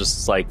Hazel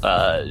just like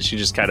she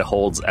just kind of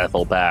holds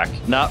Ethel back,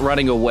 not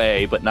running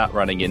away, but not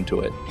running into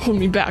it. Hold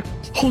me back.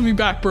 Hold me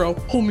back, bro.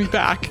 Hold me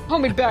back.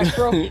 Hold me back,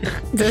 bro.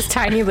 This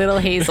tiny little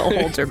Hazel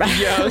holds her back.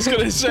 Yeah, I was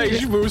gonna say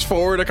she moves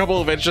forward a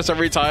couple of inches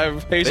every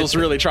time. Hazel's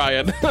really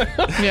trying.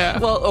 Yeah.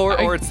 Well,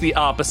 or it's the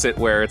opposite,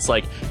 where it's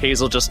like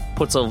Hazel just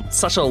puts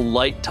such a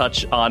light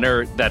touch on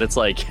her that it's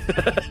like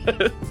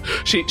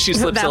she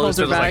slips That a holds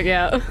her little back, bit,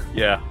 like,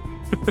 yeah. yeah.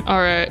 All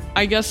right.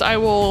 I guess I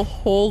will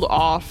hold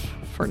off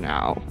for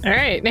now. All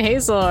right,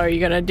 Hazel, are you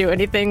gonna do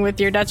anything with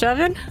your Dutch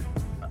oven?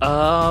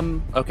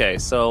 Okay,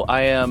 so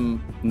I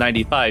am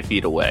 95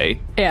 feet away.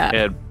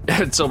 Yeah.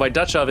 And so my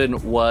Dutch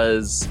oven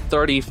was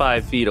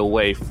 35 feet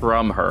away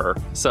from her.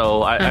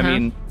 So, I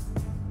mean,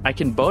 I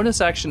can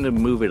bonus action to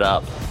move it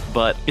up,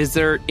 but is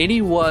there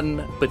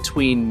anyone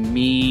between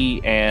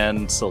me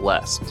and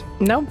Celeste?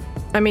 Nope.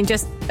 I mean,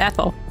 just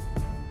Ethel.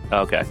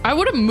 Okay. I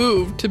would have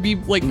moved to be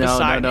like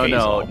beside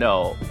Hazel.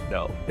 No.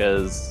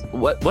 Because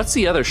what's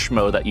the other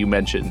schmo that you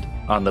mentioned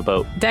on the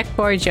boat?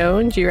 Deckboy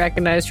Jones, you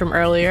recognize from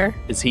earlier.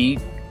 Is he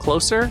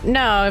closer?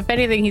 No, if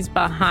anything, he's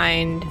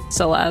behind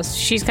Celeste.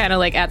 She's kind of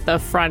like at the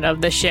front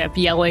of the ship,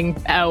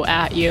 yelling out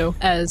at you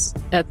as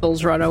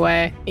Ethel's run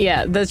away.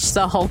 Yeah, that's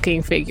the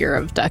hulking figure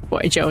of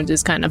Deckboy Jones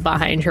is kind of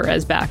behind her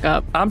as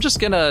backup. I'm just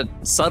gonna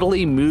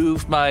subtly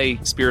move my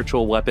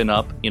spiritual weapon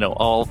up,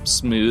 all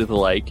smooth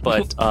like,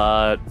 but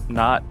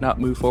not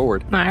move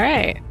forward. All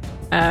right.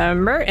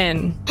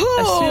 Merton,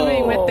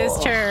 assuming with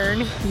this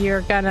turn,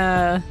 you're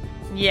gonna...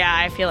 Yeah,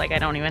 I feel like I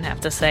don't even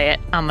have to say it.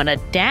 I'm gonna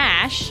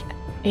dash,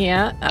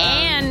 Yeah.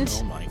 and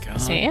Oh my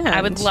god. and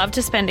I would love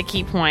to spend a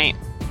key point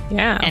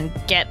Yeah. and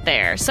get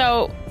there.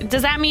 So,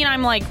 does that mean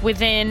I'm like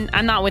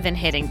I'm not within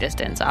hitting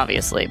distance,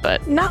 obviously,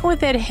 but not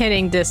within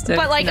hitting distance.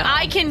 like no.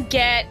 I can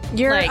get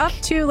You're like, up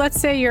to, let's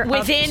say you're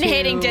within up to,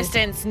 hitting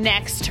distance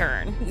next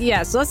turn.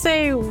 Yes, let's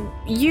say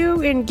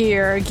you and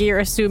Gear,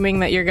 assuming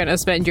that you're going to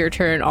spend your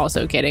turn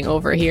also getting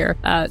over here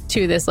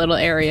to this little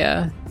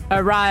area,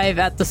 arrive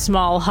at the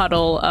small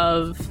huddle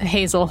of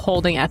Hazel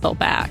holding Ethel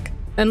back.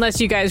 Unless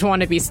you guys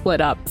want to be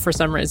split up for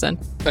some reason.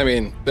 I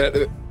mean,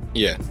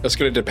 that's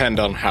going to depend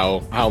on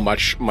how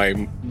much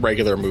my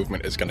regular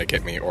movement is going to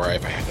get me, or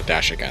if I have to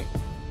dash again.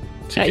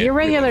 Your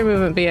regular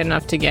movement be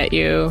enough to get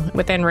you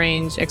within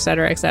range,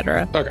 etc.,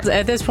 etc. Okay.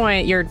 At this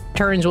point, your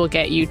turns will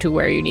get you to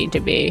where you need to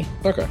be.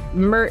 Okay.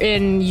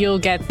 Merton, you'll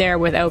get there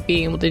without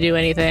being able to do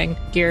anything.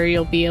 Gear,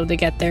 you'll be able to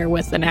get there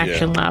with an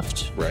action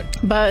left. Right.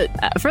 But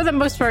for the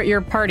most part,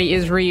 your party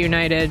is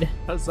reunited.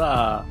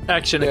 Huzzah!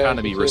 Action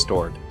economy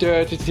restored. You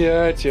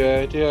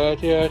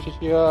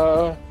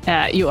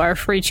are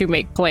free to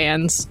make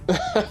plans.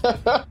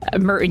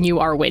 Merton, you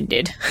are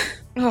winded.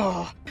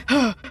 Oh.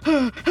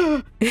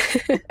 I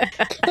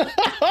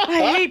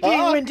hate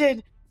being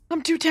winded.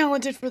 I'm too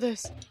talented for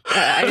this.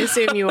 I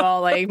assume you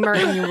all, like,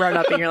 Merton, you run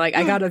up and you're like,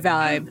 I got a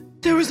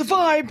vibe. There was a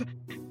vibe.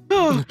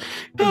 Oh,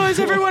 is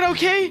everyone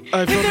okay? If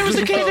there was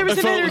okay, there was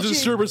an energy.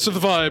 Disturbance to the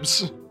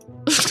vibes.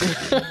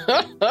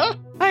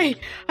 I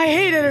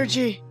hate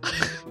energy.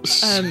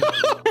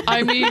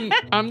 I mean,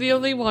 I'm the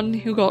only one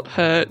who got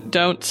hurt.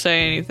 Don't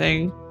say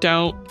anything.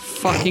 Don't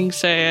fucking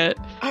say it.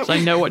 'Cause I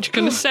know what you're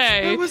gonna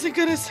say. I wasn't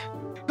gonna say.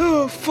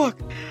 Oh, fuck.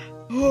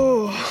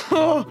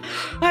 Oh,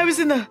 I was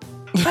in the.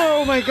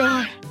 Oh my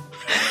god.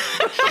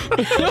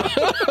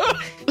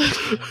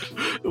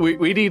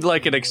 We need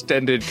like an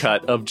extended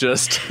cut of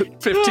just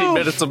 15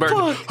 minutes of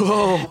Merton.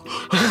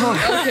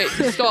 Okay,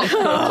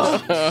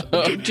 stop.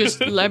 Okay,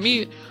 just let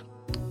me.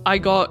 I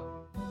got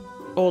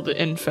all the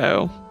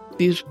info.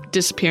 These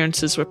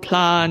disappearances were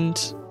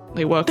planned.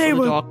 They worked for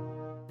the dog.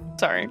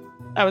 Sorry.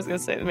 I was gonna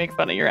say to make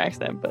fun of your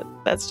accent, but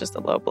that's just a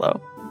low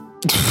blow.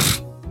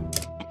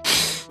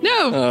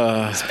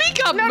 No! Speak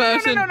up,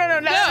 Merton! No.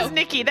 That was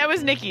Nikki.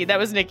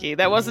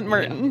 That wasn't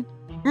Merton.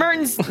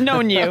 Merton's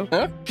known you.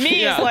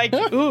 Me is like,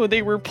 ooh,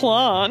 they were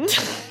planned.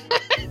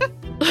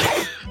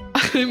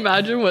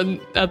 Imagine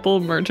when Ethel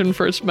and Merton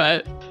first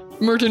met.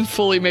 Merton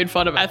fully made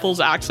fun of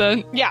Ethel's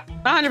accent. Yeah,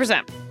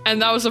 100%.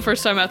 And that was the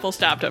first time Ethel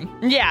stabbed him.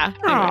 Yeah.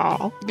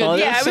 Aww. Good.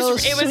 Yeah, it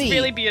was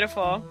really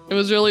beautiful. It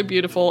was really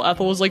beautiful.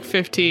 Ethel was like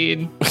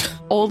 15.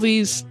 All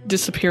these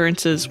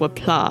disappearances were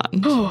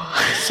planned.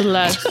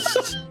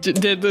 Celeste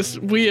did this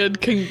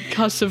weird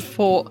concussive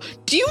thought.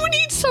 Do you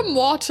need some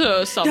water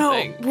or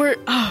something? No, we're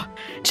I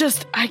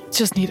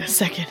just need a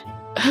second.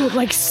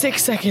 Like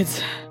 6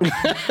 seconds.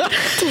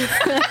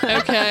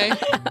 Okay.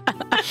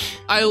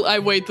 I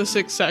wait the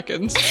 6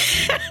 seconds.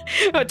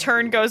 A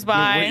turn goes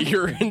by. Wait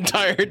your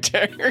entire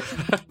turn.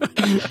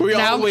 We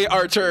all wait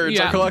our turns,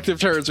 our collective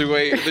turns. We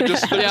wait. They're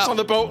just on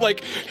the boat,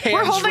 like hands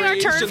We're holding our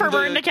raised turn for and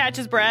Merton to catch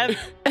his breath.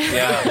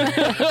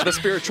 Yeah. The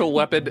spiritual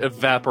weapon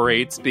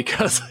evaporates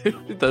because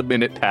the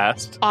minute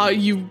passed. Are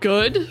you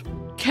good?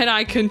 Can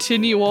I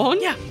continue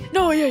on? Yeah.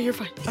 No, yeah, you're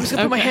fine. I'm just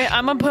gonna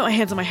I'm gonna put my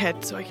hands on my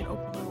head so I can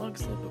open my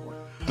lungs a little bit more.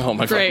 Oh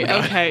my Great,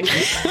 God. okay.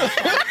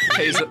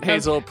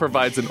 Hazel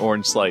provides an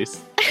orange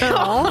slice.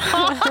 Some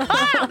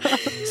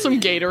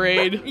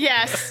Gatorade.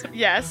 Yes.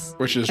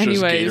 Which is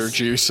just gator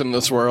juice in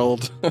this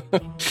world.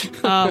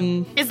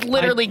 It's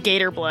literally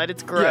gator blood.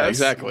 It's gross. Yeah,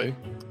 exactly.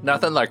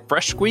 Nothing like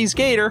fresh squeezed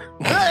gator.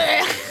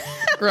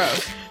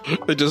 Gross.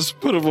 They just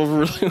put them over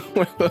with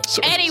those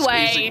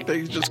Anyway,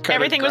 things, just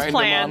everything was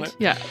planned.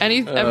 Yeah,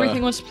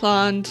 everything was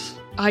planned.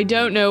 I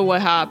don't know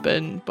what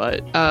happened,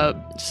 but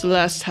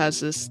Celeste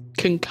has this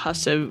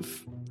concussive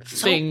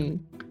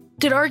thing.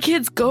 Did our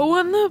kids go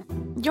on the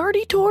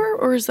Yardie tour,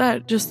 or is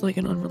that just like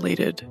an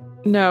unrelated?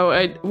 No,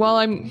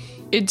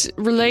 it's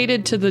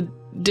related to the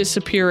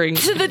disappearing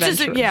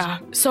adventures, yeah.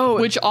 So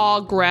which our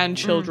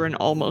grandchildren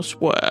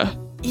almost were.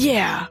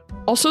 Yeah.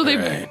 Also,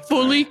 they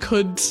fully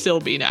could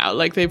still be now.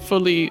 Like they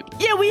fully.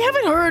 Yeah, we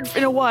haven't heard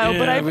in a while,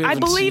 but I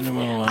believe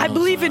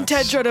in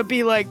Ted Tetra to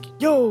be like,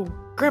 "Yo,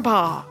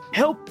 Grandpa,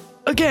 help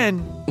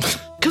again,"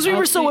 because we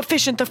were so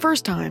efficient the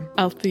first time.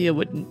 Althea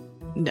would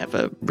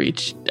never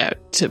reach out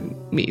to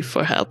me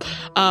for help.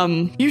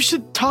 You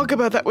should talk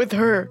about that with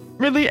her.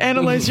 Really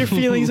analyze your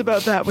feelings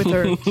about that with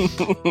her.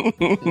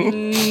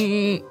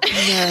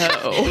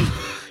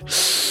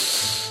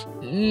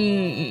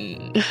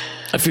 No.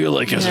 I feel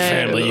like as a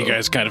family, you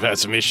guys kind of had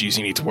some issues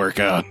you need to work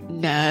out.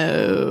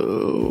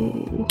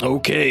 No.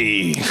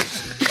 Okay.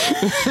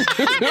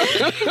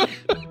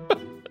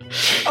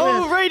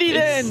 Alrighty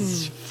then.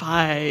 It's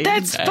fine.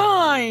 That's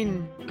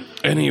fine. We're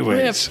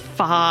Anyways,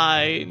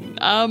 fine.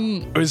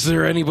 is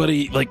there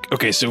anybody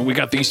okay, so we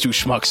got these two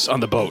schmucks on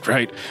the boat,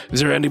 right?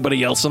 Is there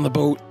anybody else on the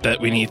boat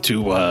that we need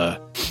to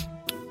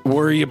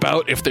worry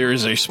about if there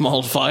is a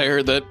small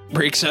fire that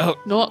breaks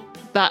out? Not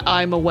that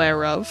I'm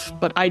aware of,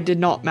 but I did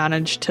not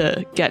manage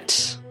to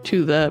get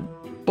to the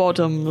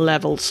bottom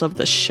levels of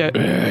the ship.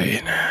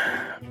 Right.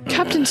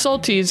 Captain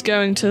Salty is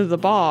going to the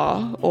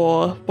bar,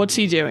 or what's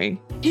he doing?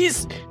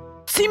 He's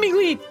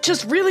seemingly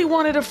just really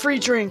wanted a free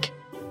drink.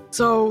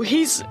 So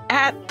he's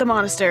at the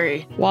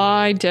monastery.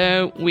 Why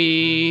don't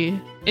we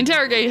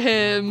interrogate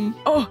him?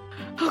 Oh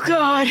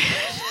God.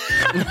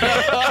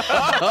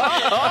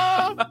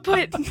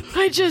 But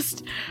I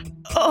just...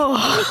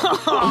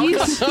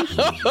 He's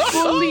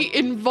fully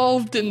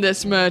involved in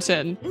this,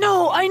 Merton.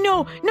 No, I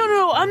know.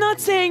 No, I'm not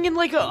saying in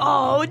like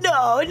no,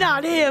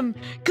 not him.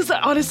 Because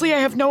honestly, I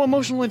have no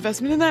emotional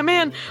investment in that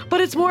man.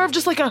 But it's more of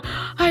just like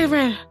I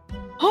ran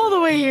all the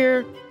way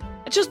here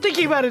just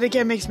thinking about it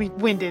again makes me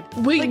winded.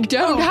 We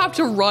don't have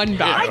to run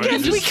back. I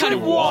guess we kind could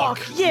of walk.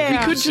 walk.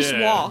 Yeah. We could just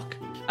Yeah. walk.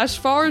 As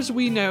far as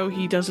we know,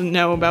 he doesn't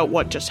know about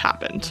what just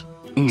happened.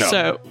 No.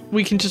 So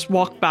we can just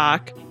walk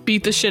back,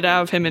 beat the shit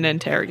out of him, and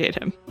interrogate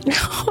him.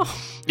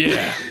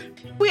 Yeah.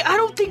 Wait, I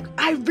don't think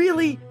I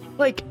really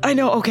like. I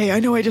know. Okay, I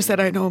know. I just said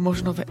I know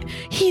emotional.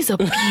 He's a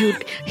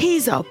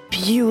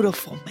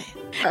beautiful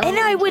man, and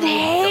I would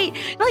hate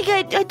like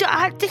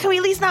I can we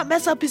at least not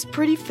mess up his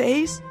pretty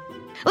face?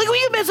 Like we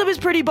can mess up his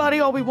pretty body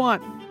all we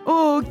want.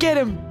 Oh, get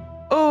him.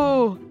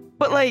 Oh,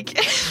 but like.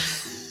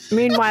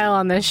 Meanwhile,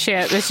 on the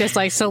ship, it's just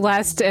like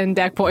Celeste and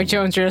Deck Boy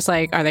Jones are just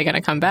like, are they going to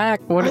come back?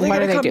 What do they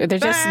do? They're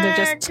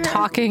just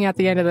talking at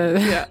the end of the.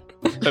 Yeah.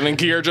 And then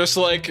Gear just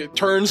like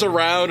turns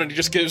around and he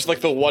just gives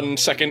like the 1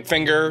 second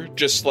finger,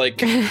 just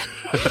like.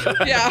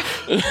 Yeah.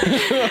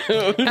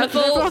 They're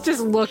Ethel, all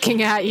just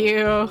looking at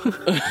you.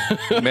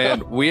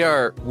 Man, we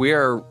are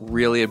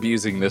really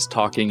abusing this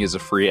talking is a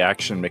free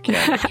action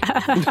mechanic.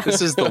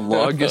 This is the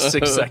longest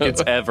 6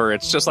 seconds ever.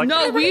 It's just like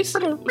no, we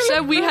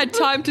said we had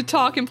time to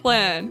talk and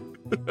plan.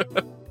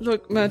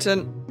 Look,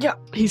 Merton. Yeah.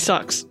 He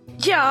sucks.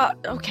 Yeah.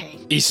 Okay.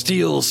 He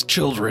steals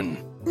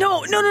children.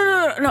 No.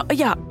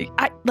 Yeah.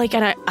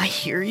 I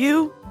hear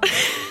you.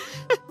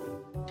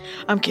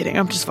 I'm kidding.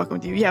 I'm just fucking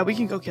with you. Yeah, we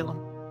can go kill him.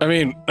 I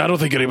mean, I don't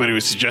think anybody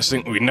was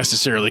suggesting we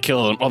necessarily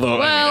kill him,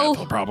 although I mean,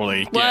 Ethel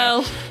probably.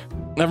 Well,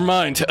 Never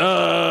mind.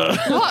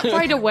 not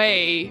right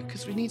away,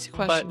 because we need to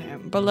question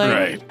him. But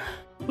like,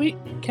 Right.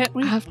 Can't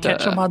we have to-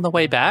 catch him on the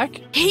way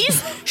back?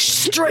 He's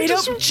straight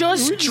up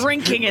just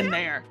drinking in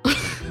there.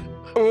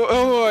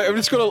 I'm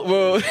just gonna.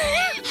 Well,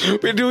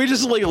 do we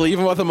just like leave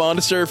him at the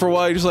monastery for a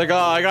while? He's just like, oh,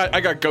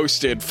 I got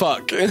ghosted.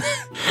 Fuck, and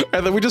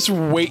then we just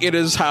wait in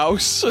his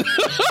house.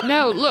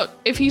 no, look,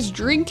 if he's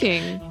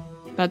drinking,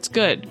 that's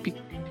good.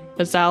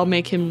 Because that'll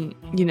make him,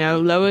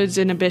 lower his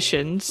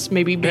inhibitions,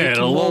 maybe make him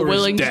it'll more lower his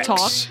willing to dex.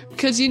 talk.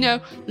 Because,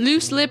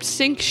 loose lips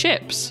sink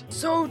ships.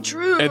 So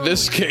true. In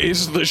this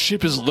case, the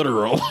ship is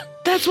literal.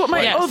 That's what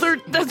my Yes.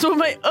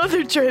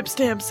 other tramp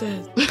stamp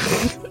says.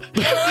 it's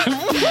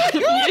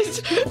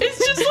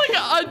just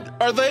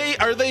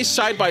like Are they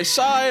side by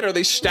side? Are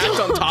they stacked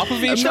on top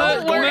of each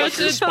other? Going worry. like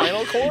your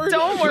spinal cord?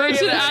 Don't worry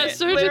Listen, about at a it.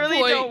 certain Literally,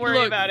 point, don't worry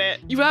look, about it.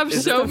 you have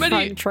so The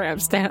many. fun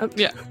tramp stamp.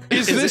 Yeah.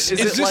 Is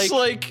this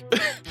like?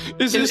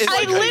 Is this? I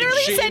like a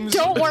literally said, James-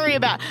 "Don't worry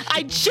about it."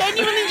 I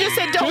genuinely just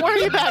said, "Don't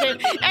worry about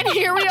it," and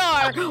here we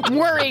are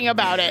worrying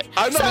about it.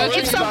 I'm not So worrying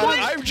if about someone-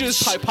 it. I'm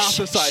just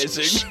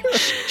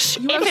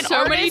hypothesizing. You have If an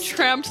so many artist-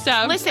 tramp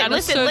stamps. At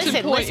a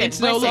certain point, it's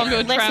no longer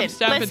a tramp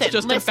stamp. It's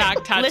just a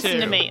back tattoo.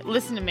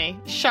 Listen to me.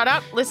 Shut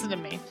up. Listen to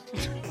me.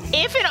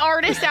 If an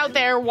artist out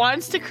there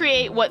wants to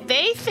create what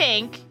they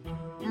think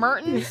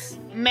Merton's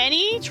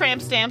many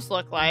tramp stamps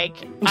look like,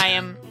 I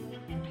am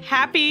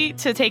happy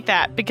to take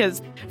that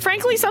because,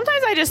 frankly,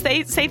 sometimes I just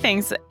say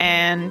things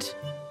and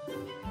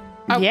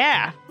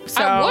yeah.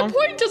 So At what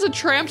point does a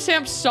tramp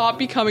stamp stop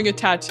becoming a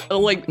tattoo? No,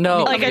 like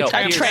no,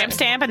 a tramp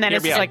stamp, and then Hear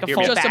it's me out, like a hear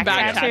me full out. just a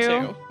back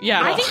tattoo?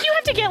 Yeah. I think you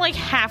have to get like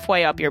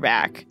halfway up your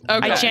back.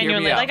 Okay. I Hear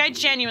me out. I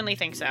genuinely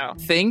think so.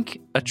 Think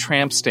a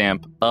tramp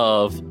stamp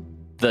of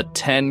the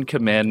 10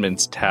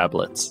 Commandments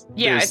tablets.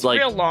 Yeah, There's it's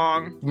real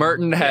long,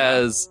 Merton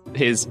has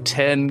his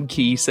 10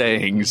 key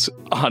sayings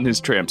on his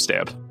tramp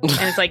stamp. and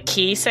it's like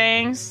key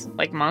sayings,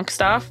 like monk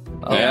stuff.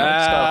 Oh, stuff.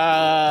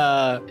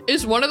 Yeah.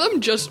 Is one of them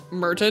just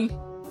Merton?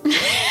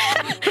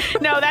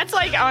 No, that's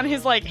like on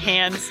his like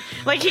hands.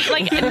 Like he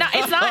like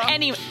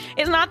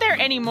it's not there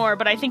anymore.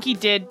 But I think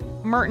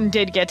Merton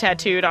did get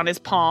tattooed on his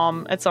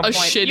palm at some A point.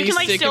 shitty You can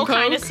like stick still and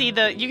kind of poke? see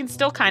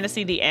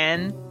the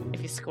N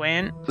if you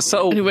squint.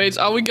 So, Anyways,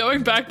 are we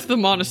going back to the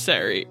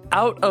monastery?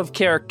 out of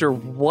character,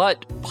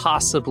 what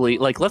possibly,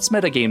 let's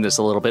metagame this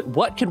a little bit.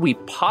 What could we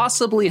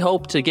possibly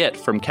hope to get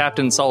from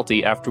Captain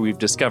Salty after we've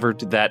discovered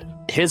that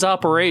his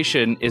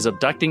operation is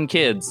abducting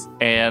kids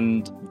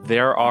and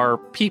there are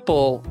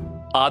people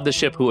on the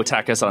ship who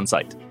attack us on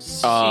sight?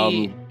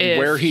 See if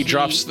Where he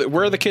drops,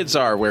 where the kids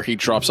are, where he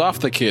drops off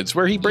the kids,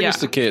 where he brings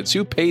Yeah. the kids,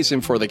 who pays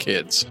him for the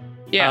kids.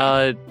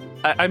 Yeah.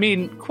 I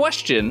mean,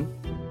 question,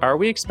 are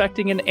we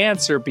expecting an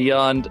answer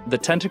beyond the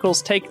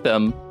tentacles take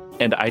them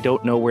and I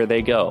don't know where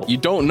they go? You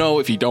don't know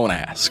if you don't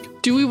ask.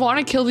 Do we want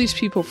to kill these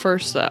people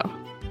first, though?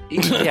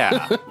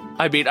 Yeah.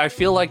 I mean, I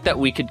feel like that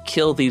we could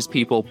kill these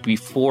people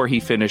before he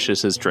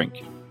finishes his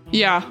drink.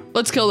 Yeah,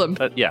 let's kill them.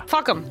 Yeah.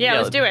 Fuck him. Yeah, Yeah,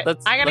 let's do it.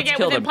 let's- I gotta let's get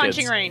kill within them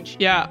punching kids. range.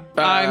 Yeah,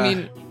 I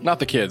mean, Not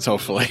the kids,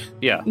 hopefully.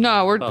 Yeah.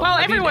 no, we're Well, I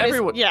mean, everyone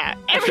everyone- is. Yeah,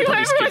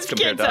 everybody's everyone's kids kids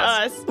compared to to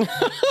us.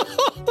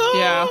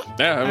 yeah.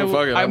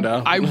 Yeah, I'm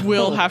down. I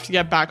will have to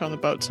get back on the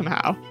boat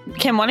somehow.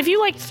 Can one of you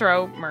like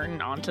throw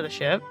Merton onto the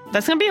ship?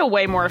 That's gonna be a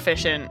way more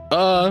efficient.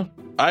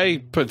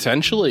 I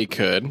potentially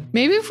could.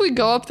 Maybe if we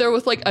go up there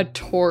with like a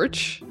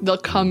torch, they'll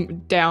come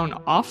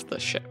down off the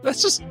ship.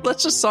 Let's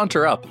just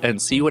saunter up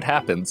and see what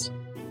happens.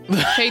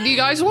 Hey, do you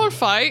guys want to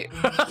fight?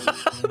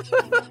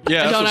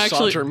 Yeah, that's don't what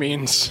actually- saunter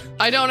means.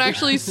 I don't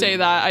actually say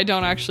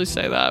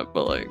that.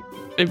 But like,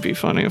 It'd be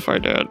funny if I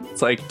did.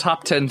 It's like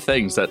top 10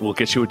 things that will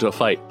get you into a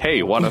fight.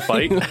 Hey, want to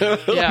fight?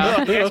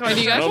 Yeah. Do you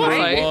guys want to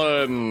fight?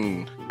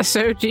 One.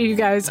 So do you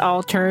guys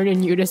all turn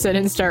in unison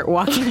and start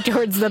walking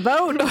towards the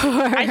boat? Or?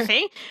 I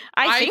think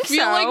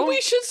feel so. like we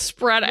should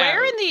spread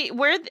Where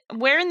out.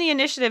 where in the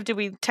initiative do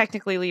we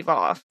technically leave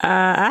off?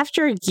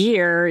 After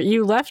Gear,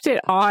 you left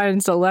it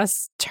on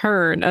Celeste's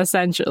turn,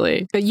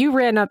 essentially. But you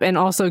ran up and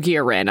also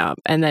Gear ran up,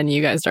 and then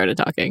you guys started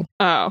talking.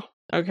 Oh,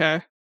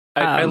 okay.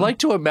 I like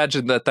to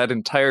imagine that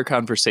entire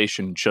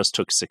conversation just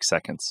took 6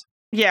 seconds.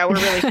 Yeah, we're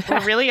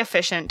really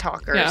efficient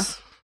talkers.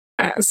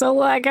 Yeah.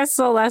 So I guess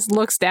Celeste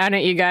looks down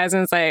at you guys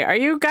and is like, are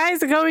you guys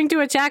going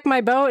to attack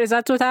my boat? Is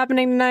that what's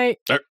happening tonight?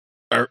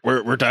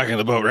 We're attacking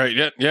the boat,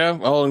 right? Yeah,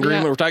 all in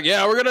agreement. Yeah. We're attacking.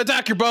 Yeah, we're gonna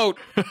attack your boat.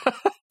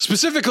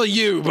 Specifically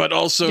you, but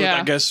also Yeah.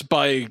 I guess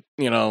by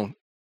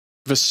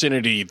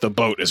vicinity the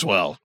boat as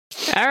well.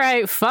 All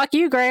right, fuck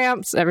you,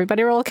 Gramps.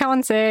 Everybody roll a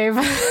con save.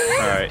 All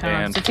right,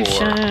 and for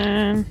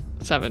Constitution.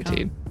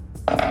 17.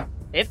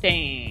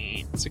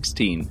 15.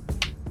 16.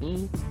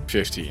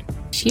 15.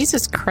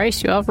 Jesus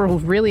Christ, you all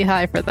rolled really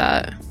high for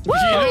that.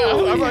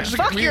 I'm actually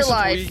Fuck your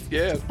life. weak.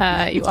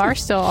 Yeah. You are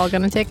still all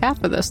going to take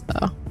half of this,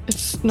 though.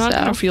 It's not So,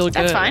 going to feel good.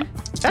 That's fine.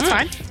 That's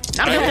fine.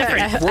 Not no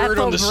different. Word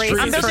on the Ethel street,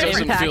 braces this for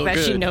doesn't impact feel that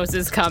she good. knows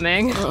is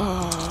coming.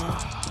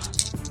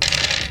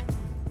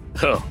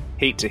 Oh,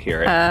 hate to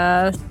hear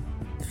it.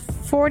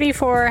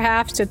 44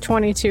 half to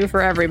 22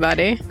 for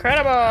everybody.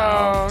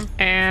 Incredible.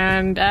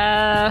 And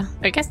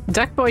I guess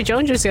Duck Boy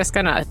Jones is just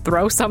gonna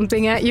throw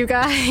something at you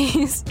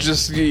guys.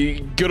 Just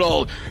the good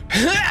old.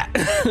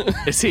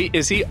 Is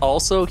he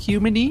also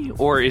human-y,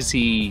 or is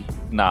he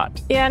not?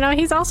 Yeah, no,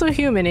 he's also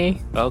human-y.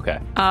 Okay.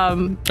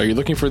 Are you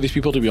looking for these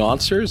people to be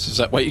monsters? Is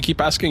that what you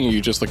keep asking? Or are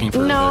you just looking for?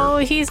 No,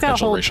 their he's got a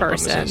potential whole racial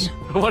person. bonuses?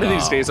 One of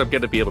these days, I'm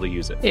going to be able to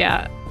use it.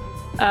 Yeah.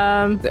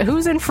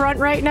 Who's in front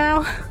right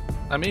now?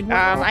 I mean, we're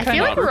all I kinda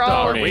feel like we're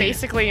all underdog.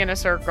 basically in a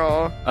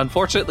circle.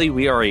 Unfortunately,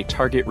 we are a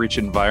target-rich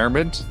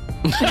environment.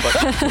 All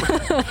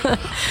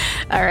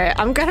right,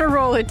 I'm gonna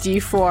roll a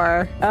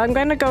d4. I'm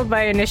gonna go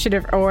by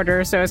initiative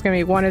order, so it's gonna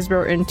be 1 is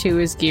Roten, 2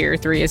 is Gear,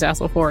 3 is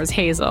Ethel, 4 is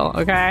Hazel.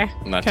 Okay,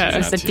 Not Okay. two,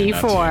 It's not a two,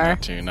 D4.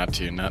 Not two, not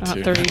two, not two,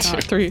 Not not 3, two.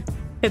 not 3.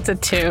 it's a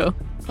 2.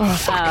 Oh,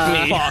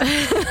 fuck.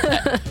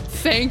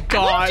 Thank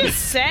God.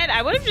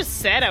 I would have just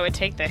said I would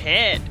take the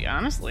hit.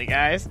 Honestly,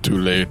 guys, Too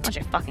late. bunch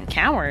of fucking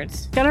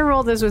cowards. Gonna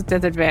roll this with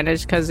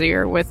disadvantage because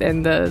you're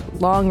within the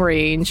long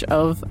range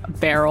of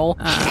barrel.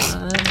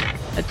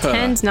 A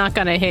 10's not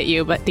gonna hit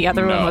you, but the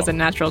other one No. was a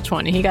natural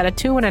 20. He got a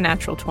 2 and a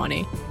natural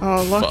 20.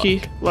 Oh,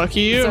 lucky.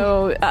 Lucky you.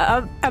 So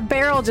a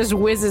barrel just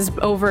whizzes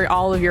over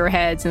all of your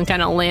heads and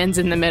kind of lands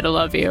in the middle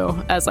of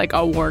you as like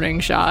a warning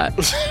shot.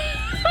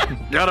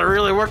 Gotta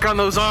really work on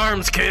those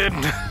arms, kid.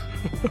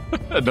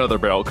 Another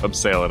barrel comes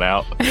sailing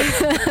out.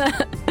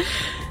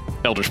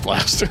 Eldritch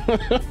Blast.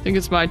 think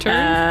it's my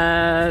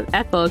turn.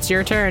 Ethel, it's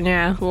your turn,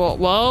 yeah. Cool.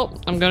 Well,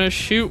 I'm gonna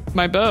shoot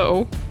my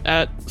bow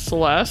at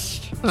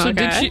Celeste. So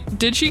Okay.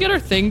 did she get her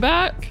thing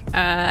back?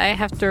 I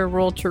have to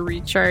roll to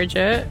recharge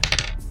it.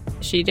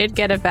 She did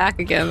get it back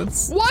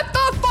against. What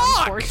the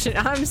fuck?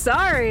 I'm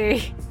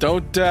sorry.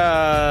 Don't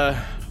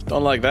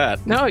like that.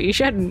 No, you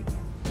shouldn't.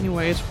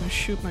 Anyways, I'm gonna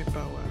shoot my bow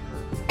at her.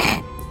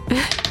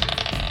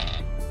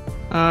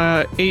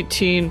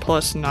 18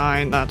 plus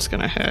 9, that's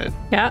gonna hit.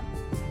 Yeah.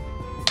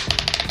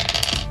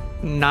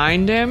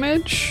 9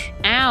 damage?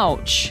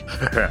 Ouch.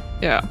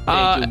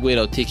 Yeah.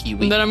 Widow Tiki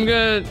And then I'm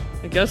gonna,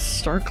 I guess,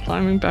 start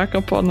climbing back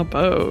up on the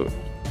boat.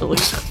 At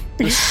least.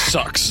 This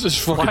sucks. This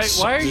fucking sucks.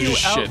 Why are you This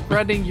shit.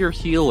 outrunning your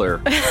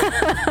healer?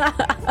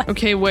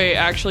 Okay, wait,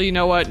 actually, you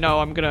know what? No,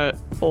 I'm gonna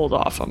hold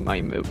off on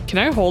my move. Can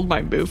I hold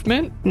my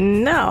movement?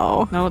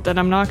 No. No, then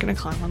I'm not gonna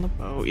climb on the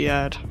boat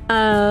yet.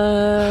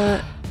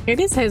 It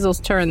is Hazel's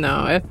turn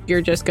though. If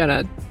you're just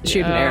gonna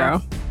shoot an Yeah.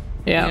 arrow.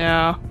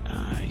 Yeah.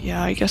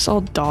 Yeah, I guess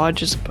I'll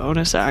dodge as a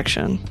bonus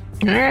action.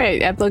 All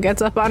right. Ethel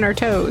gets up on her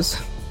toes.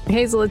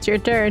 Hazel, it's your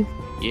turn.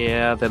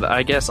 Yeah, then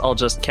I guess I'll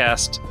just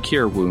cast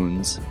Cure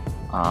Wounds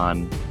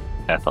on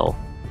Ethel.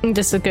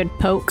 Just a good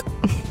poke.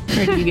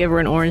 Or do you give her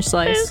an orange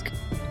slice?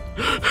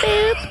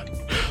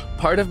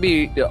 Part of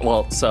me,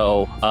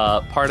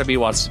 part of me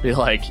wants to be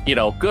like,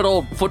 good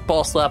old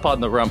football slap on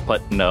the rump,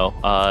 but no.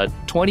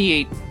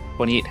 28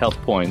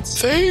 health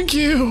points, Thank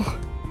you.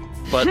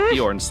 but the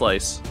orange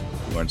slice.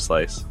 The orange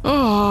slice.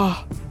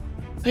 Oh,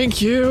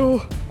 thank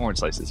you. Orange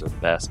slices are the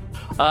best.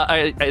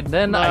 I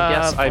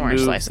guess I orange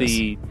move slices.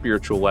 the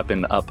spiritual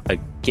weapon up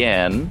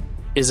again.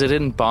 Is it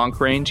in bonk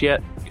range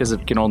yet? Because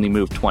it can only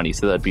move 20,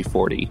 so that'd be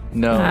 40.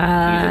 No, need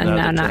another no,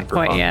 turn not for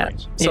quite bonk yet.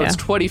 range. So Yeah. it's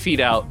 20 feet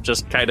out,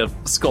 just kind of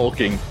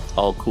skulking,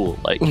 all cool.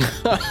 Like,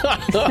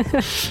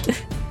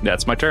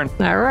 that's my turn.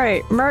 All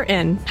right,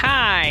 Merton.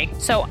 Hi.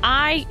 So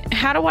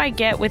how do I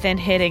get within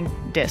hitting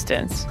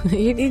distance?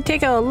 You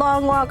take a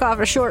long walk off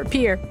a short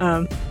pier.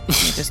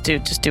 just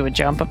do a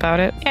jump about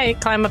it. Yeah, you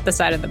climb up the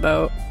side of the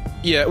boat.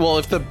 Yeah, well,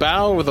 if the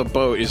bow of the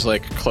boat is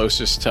like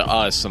closest to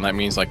us, then that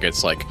means like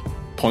it's like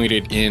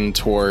pointed in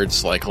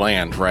towards like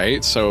land,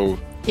 right? So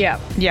Yeah.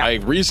 Yeah. I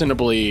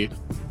reasonably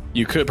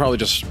You could probably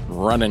just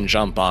run and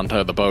jump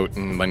onto the boat,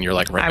 and then you're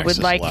like right I next would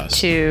to like Celeste.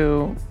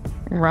 to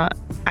run.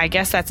 I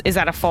guess is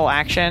that a full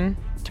action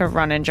to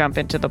run and jump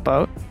into the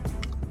boat?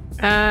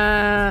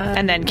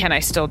 And then can I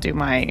still do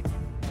my?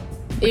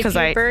 If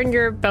you burn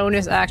your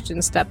bonus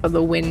action Step of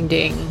the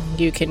Winding,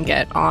 you can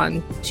get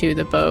on to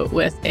the boat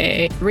with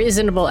a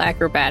reasonable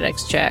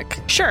acrobatics check.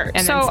 Sure.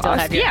 And so then still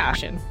have your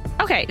action.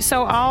 Okay,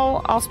 so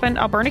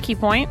I'll burn a key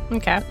point.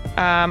 Okay.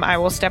 I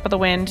will Step of the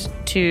Wind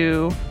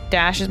to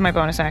dash is my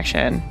bonus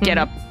action. Get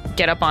up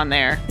on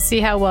there.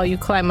 See how well you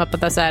climb up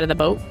the side of the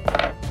boat.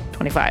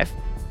 25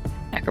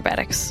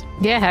 acrobatics.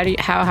 Yeah.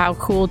 How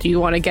cool do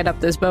you want to get up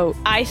this boat?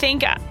 I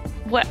think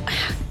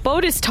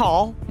boat is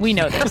tall. We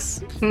know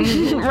this,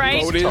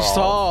 right? Boat is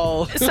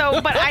tall. So,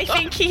 but I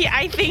think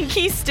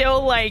he's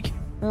still like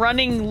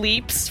running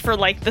leaps for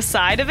like the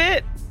side of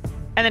it,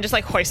 and then just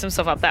like hoist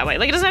himself up that way.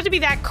 Like it doesn't have to be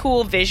that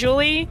cool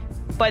visually,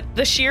 but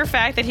the sheer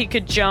fact that he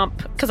could jump,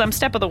 because I'm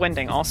Step of the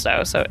Winding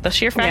also, so the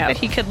sheer fact that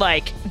he could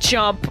like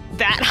jump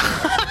that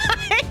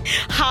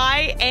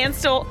high and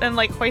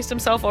like hoist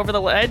himself over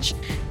the ledge,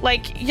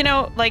 like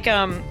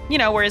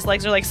where his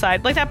legs are like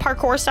side, like that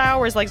parkour style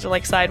where his legs are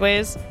like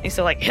sideways. He's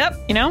still like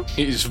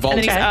He's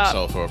vaulting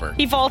himself over.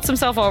 He vaults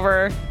himself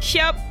over.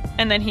 Yep.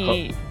 And then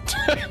he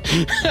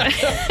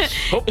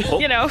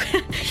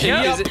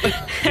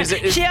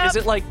Is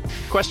it like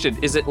question?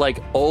 Is it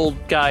like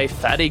old guy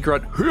fatty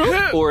grunt,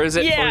 or is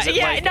it?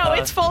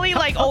 It's fully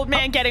like old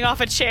man getting off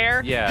a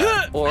chair.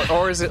 Yeah,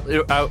 or is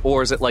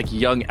it like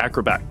young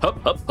acrobat?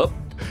 Hup hup hup.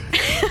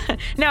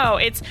 No,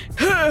 it's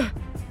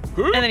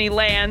and then he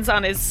lands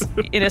in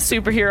a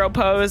superhero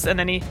pose, and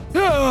then he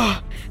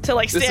to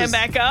like stand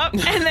back up,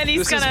 and then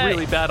he's this is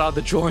really bad on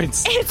the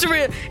joints.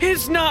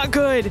 It's not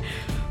good.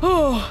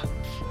 Oh.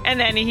 And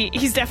then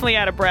he's definitely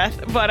out of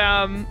breath, but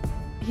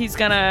he's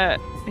gonna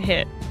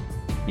hit,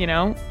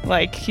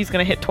 he's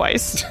gonna hit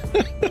twice.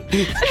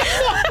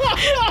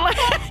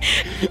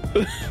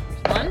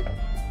 One.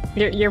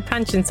 You're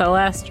punching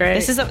Celeste,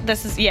 right?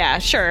 This is yeah,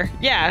 sure.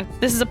 Yeah,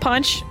 this is a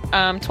punch.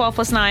 12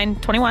 plus 9,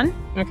 21.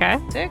 Okay.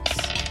 6.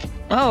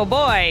 Oh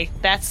boy,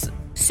 that's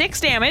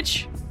 6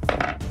 damage.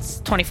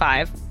 It's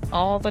 25.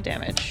 All the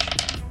damage.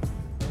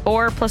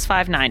 4 plus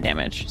 5, 9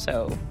 damage.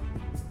 So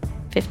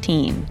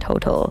 15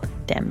 total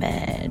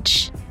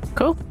damage.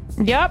 Cool.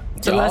 Yep.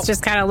 Celeste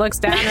just kind of looks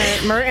down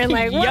at Merton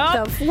like,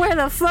 where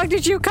the fuck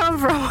did you come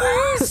from?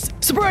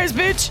 Surprise,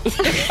 bitch!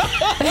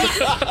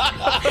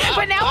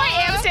 But now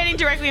I am standing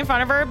directly in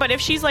front of her, but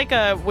if she's like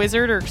a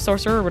wizard or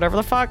sorcerer or whatever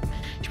the fuck,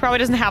 she probably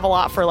doesn't have a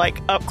lot for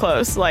like up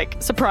close,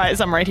 like, surprise,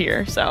 I'm right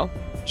here, so.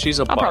 She's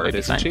a bard,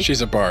 isn't she?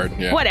 She's a bard,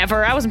 yeah.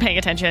 Whatever, I wasn't paying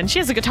attention. She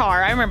has a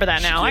guitar, I remember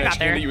that now. I got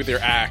there. She can hit you with your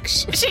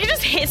axe. She can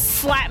just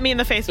slap me in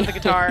the face with a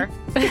guitar.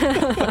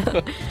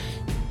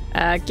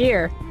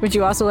 Gear, would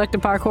you also like to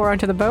parkour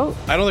onto the boat?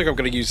 I don't think I'm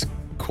going to use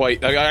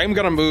quite... I'm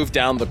going to move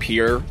down the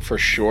pier for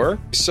sure.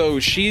 So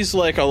she's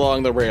like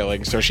along the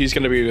railing, so she's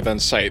going to be within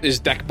sight. Is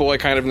Deck Boy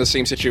kind of in the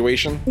same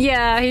situation?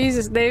 Yeah,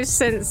 they've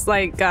since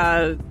like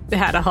had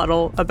a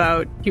huddle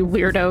about you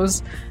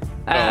weirdos.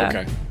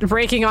 Okay.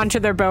 Breaking onto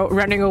their boat,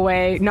 running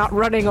away, not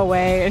running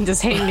away, and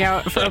just hanging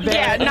out for a bit.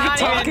 Yeah, not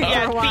talking even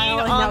for a while, being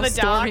and on now the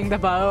storming the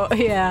boat.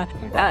 Yeah,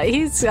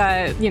 he's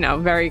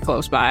very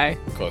close by.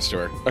 Close to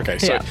her. Okay,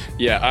 so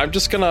I'm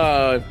just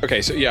gonna.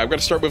 Okay, so I'm gonna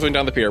start moving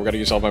down the pier. I'm gonna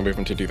use all my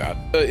movement to do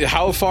that.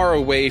 How far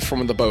away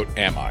from the boat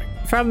am I?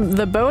 From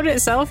the boat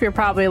itself, you're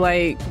probably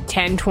like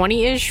 10,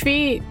 20-ish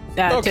feet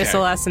to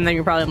Celeste, and then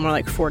you're probably more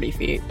like 40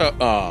 feet.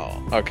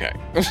 Okay.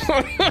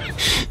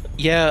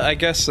 Yeah, I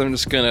guess I'm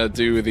just gonna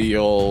do the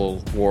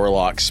old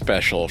Warlock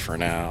special for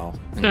now.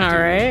 All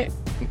right.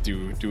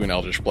 Do an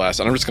Eldritch Blast,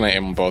 and I'm just gonna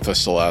aim them both at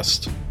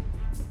Celeste.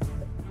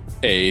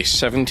 A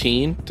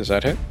 17, does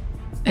that hit?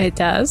 It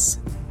does.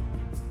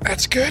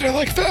 That's good, I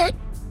like that.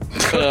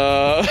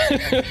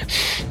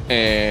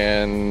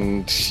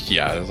 And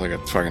yeah, it's like a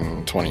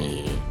fucking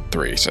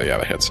 23, so yeah,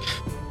 that hits.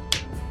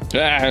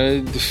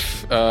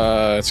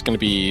 It's gonna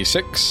be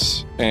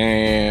 6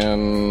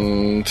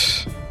 and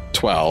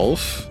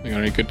 12. You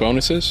got any good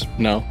bonuses?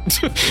 No.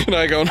 And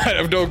I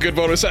have no good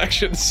bonus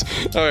actions.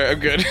 All right, I'm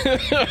good.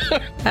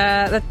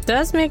 That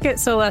does make it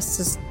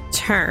Celeste's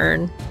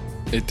turn.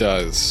 It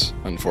does,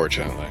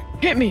 unfortunately.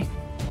 Hit me.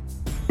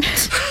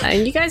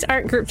 And you guys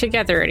aren't grouped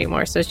together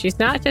anymore, so she's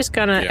not just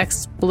gonna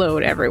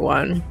explode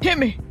everyone. Hit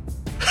me.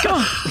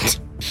 Come on.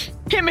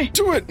 Hit me.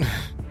 Do it.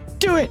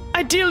 Do it.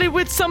 Ideally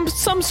with some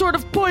sort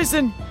of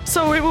poison,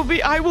 so I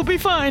will be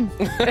fine.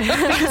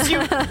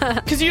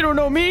 Because you don't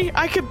know me.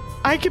 I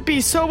could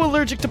be so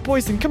allergic to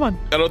poison. Come on.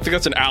 I don't think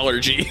that's an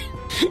allergy.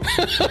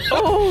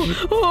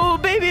 oh,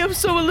 baby, I'm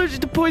so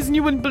allergic to poison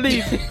you wouldn't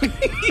believe.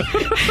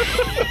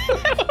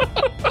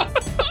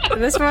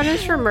 This one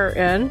is for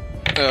Merton.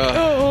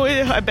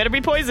 I better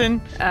be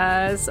poison.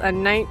 It's a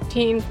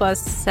 19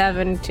 plus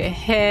 7 to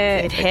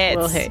hit. It hits. It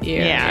will hit you.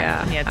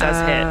 Yeah, it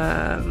does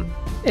hit.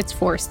 It's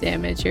force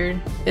damage.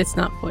 It's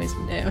not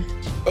poison damage.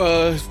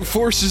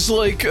 Force is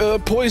like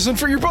poison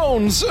for your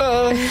bones.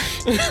 So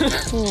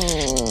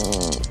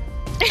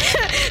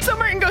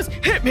Merton goes,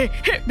 hit me.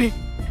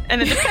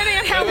 And then depending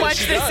on how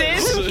much this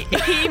is,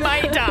 he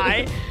might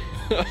die.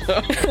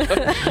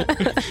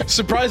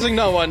 Surprising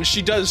no one,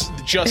 she does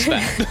just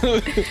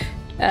that.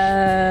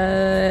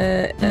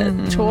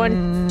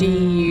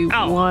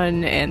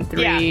 21 and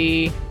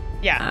 3.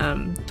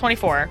 Yeah.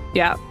 24.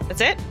 Yeah.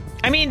 That's it?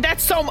 I mean,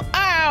 that's so...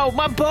 Ow,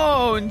 my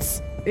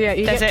bones! Yeah,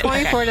 you That's get it?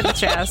 24 to the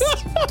chest.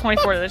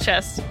 24 to the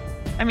chest.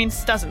 I mean,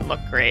 this doesn't look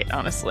great,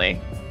 honestly.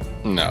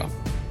 No.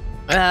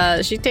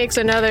 She takes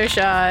another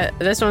shot.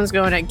 This one's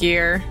going at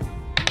Gear.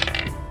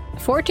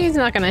 14's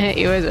not going to hit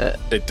you, is it?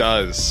 It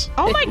does.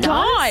 Oh It my does?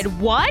 god,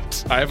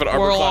 what? I have an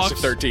armor class of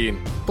Warlocks.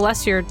 13.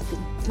 Bless your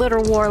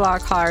little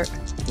warlock heart.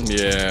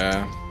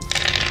 Yeah.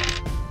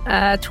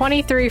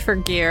 23 for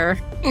Gear.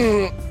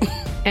 And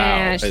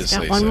Ow, she's as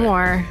got they one say.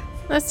 more.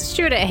 Let's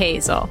shoot at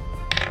Hazel.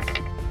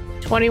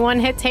 21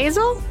 hits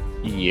Hazel?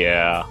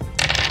 Yeah.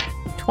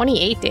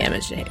 28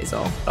 damage to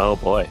Hazel. Oh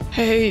boy.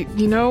 Hey,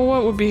 you know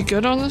what would be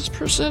good on this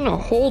person? A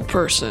hold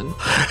person.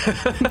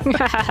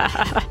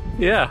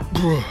 Yeah.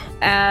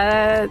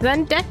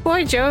 Then Deck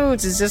Boy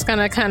Jones is just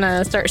gonna kind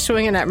of start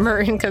swinging at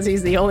Merton because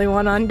he's the only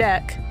one on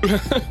deck.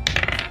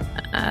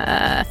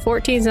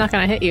 14's not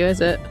gonna hit you, is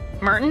it?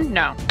 Merton?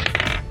 No.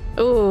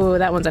 Ooh,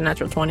 that one's a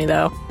natural 20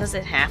 though. Does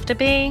it have to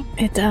be?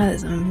 It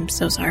does. I'm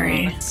so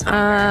sorry. That's so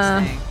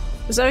embarrassing.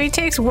 So he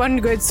takes one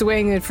good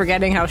swing and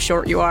forgetting how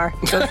short you are.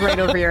 Goes right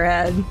over your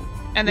head.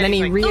 And Then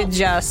he's he like, "Oh."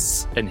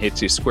 readjusts And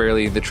hits you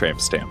squarely in the tramp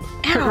stamp.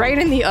 right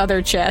in the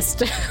other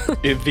chest.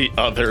 In the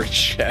other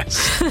chest.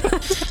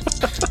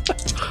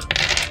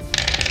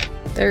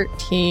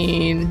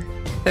 13,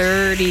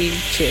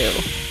 32.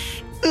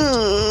 To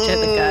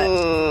the gut.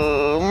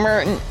 Ooh,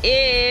 Merton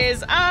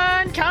is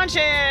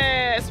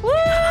unconscious. Woo!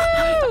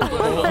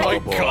 Oh my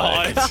boy.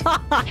 god.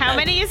 How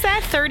many is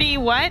that? 30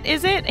 what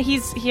is it? He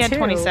had 2.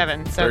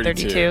 27, so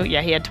 32. 32.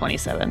 Yeah, he had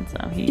 27,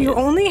 so he You is-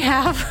 only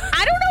have.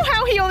 I don't know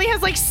how he only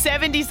has like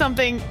 70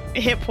 something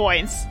hit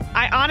points.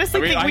 I honestly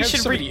I mean, think I we have should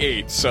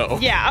 78, so.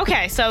 Yeah,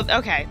 okay,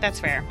 that's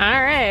fair.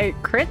 All right,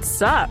 crits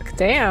suck.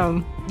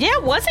 Damn. Yeah,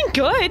 it wasn't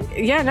good.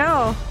 Yeah,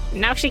 no.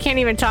 Now she can't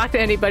even talk to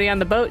anybody on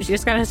the boat. She's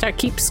just gonna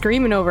keep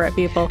screaming over at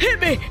people. Hit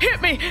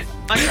me.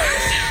 I'm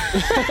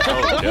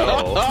sorry.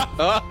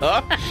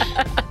 Oh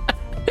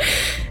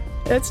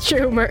That's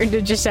true. Merton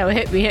did just shout,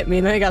 hit me,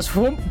 and then he goes,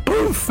 whoop,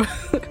 boof.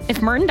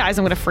 If Merton dies,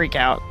 I'm gonna freak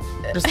out.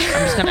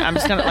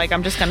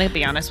 I'm just gonna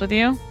be honest with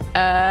you.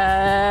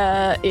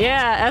 Yeah,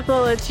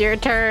 Ethel, it's your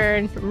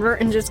turn.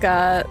 Merton just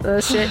got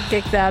the shit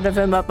kicked out of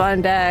him up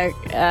on deck.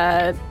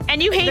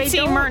 And you They hate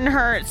seeing don't- Merton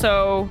hurt,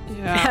 so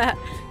Yeah.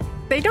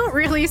 They don't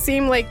really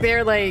seem like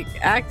they're like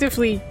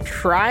actively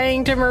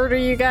trying to murder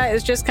you guys.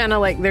 It's just kind of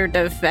like they're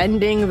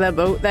defending the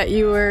boat that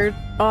you were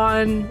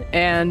on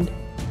and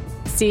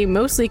seem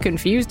mostly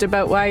confused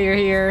about why you're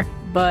here.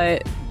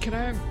 But Can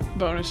I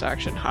bonus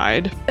action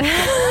hide?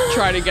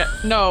 Try to get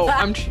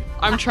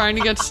I'm trying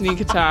to get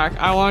sneak attack.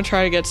 I want to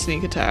try to get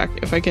sneak attack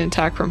if I can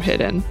attack from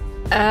hidden.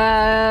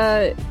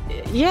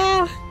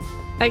 yeah,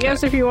 I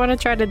guess if you want to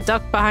try to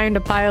duck behind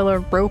a pile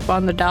of rope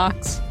on the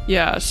docks.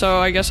 Yeah, so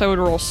I guess I would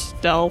roll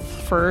stealth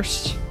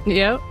first.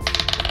 Yep.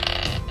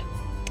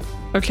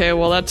 Okay,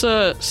 well that's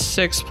a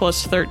 6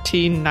 plus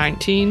 13,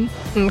 19.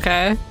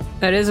 Okay.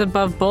 That is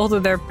above both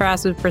of their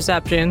passive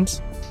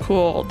perceptions.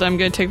 Cool. Then I'm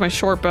gonna take my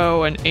short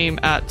bow and aim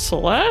at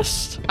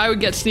Celeste. I would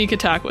get sneak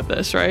attack with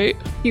this, right?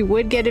 You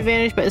would get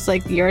advantage, but it's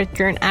like you're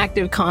in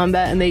active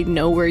combat and they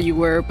know where you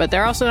were, but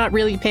they're also not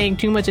really paying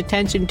too much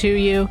attention to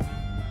you.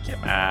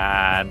 Come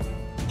on.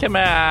 Come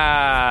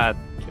on.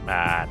 Come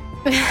on.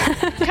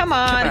 come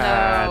on,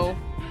 though.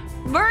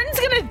 Merton's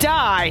gonna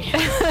die.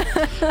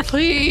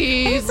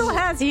 Please. Hazel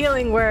has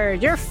healing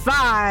word. You're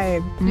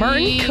fine. Merton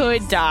Please.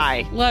 could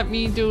die. Let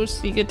me do a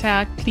sneak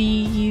attack,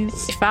 please.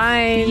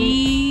 Fine.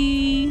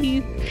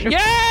 Please.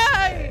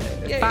 Yeah!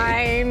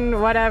 Fine.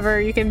 Whatever.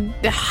 You can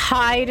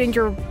hide in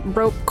your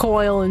rope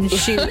coil and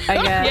shoot,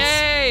 I guess.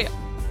 Yay!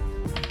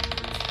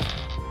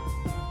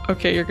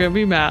 Okay, you're gonna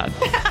be mad.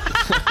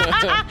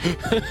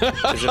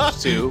 Is it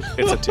 2?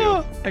 It's a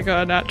 2. I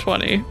got a nat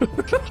 20.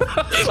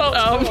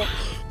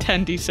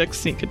 10d6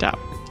 sneak attack.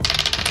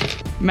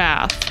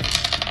 Math.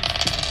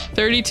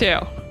 32.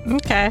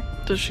 Okay.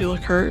 Does she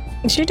look hurt?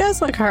 She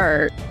does look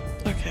hurt.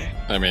 Okay.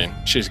 I mean,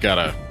 she's got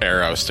a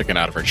arrow sticking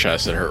out of her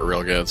chest that hurt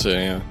real good, so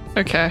yeah.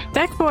 Okay.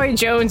 Deck Boy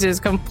Jones is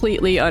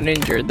completely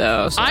uninjured,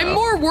 though. So. I'm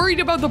more worried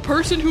about the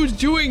person who's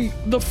doing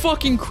the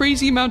fucking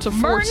crazy amounts of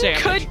force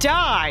Merton damage. could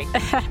die.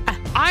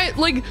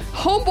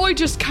 Homeboy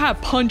just kind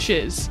of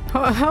punches.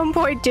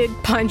 Homeboy did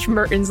punch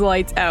Merton's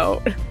lights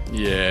out.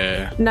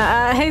 Yeah.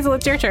 Nah, Hazel,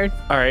 it's your turn.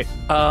 All right.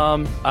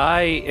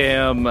 I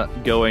am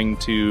going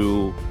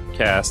to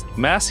cast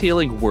Mass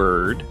Healing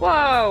Word.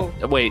 Whoa.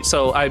 Wait,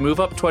 so I move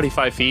up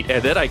 25 feet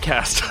and then I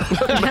cast.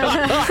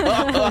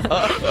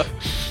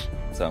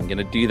 So I'm going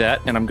to do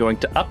that and I'm going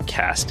to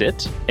upcast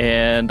it.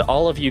 And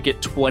all of you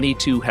get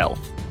 22 health.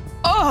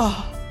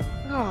 Oh!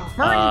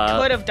 Merton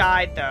could have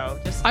died, though.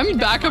 Just I'm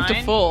back up to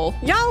fine. full.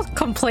 Y'all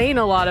complain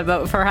a lot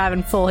about for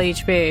having full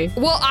HP.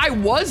 Well, I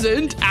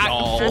wasn't at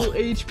No. full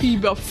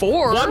HP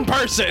before. One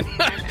person.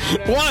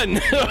 One.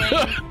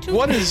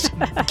 One is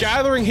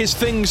gathering his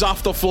things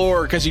off the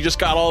floor because he just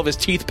got all of his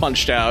teeth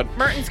punched out.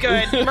 Merton's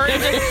good.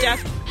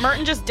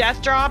 Merton just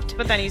death dropped,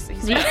 but then he's fine.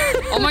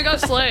 Oh my god,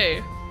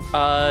 Slay.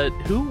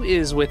 Who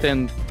is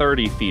within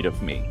 30 feet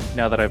of me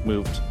now that I've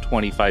moved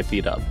 25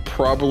 feet up?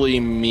 Probably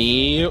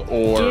me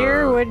or...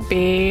 Gear would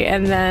be,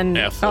 and then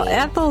Ethel.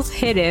 Ethel's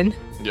hidden.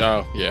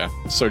 Oh, yeah.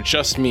 So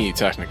just me,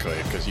 technically,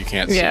 because you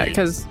can't Yeah, see.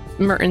 because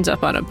Merton's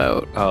up on a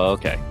boat. Oh,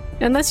 okay.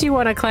 Unless you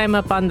want to climb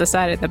up on the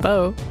side of the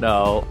boat.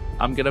 No,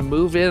 I'm gonna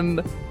move in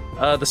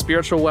the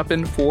spiritual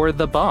weapon for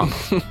the bomb.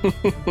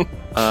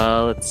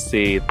 Let's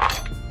see.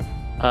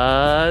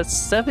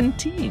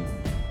 17.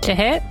 To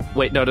hit?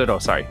 Wait, no,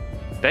 sorry.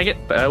 Dang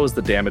it, that was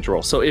the damage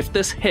roll. So if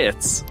this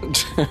hits,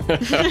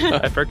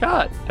 I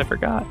forgot.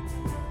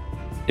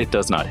 It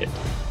does not hit.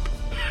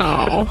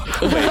 Oh.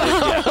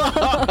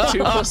 2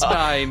 plus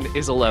 9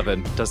 is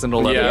 11. Does an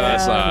 11 Yeah, hit?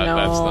 that's not. no.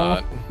 That's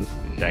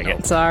not. Dang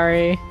it.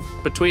 Sorry.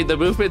 Between the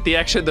movement, the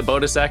action, the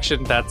bonus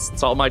action,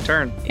 it's all my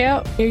turn.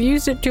 Yep, you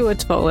used it to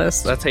its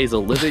fullest. That's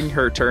Hazel living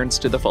her turns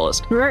to the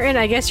fullest. Merton,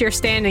 I guess you're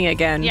standing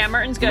again. Yeah,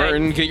 Merton's good.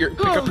 Merton,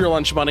 pick up your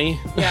lunch money.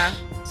 Yeah.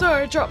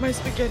 Sorry, I dropped my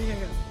spaghetti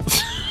again.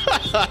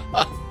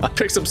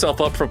 Picks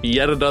himself up from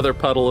yet another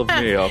puddle of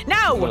mayo.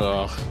 No!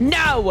 Ugh.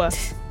 No!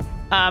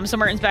 So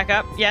Merton's back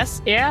up,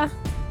 yes? Yeah?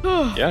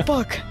 Yeah.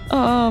 Fuck.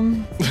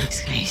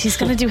 He's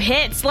gonna do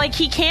hits. Like,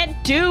 he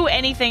can't do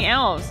anything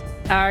else.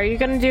 Are you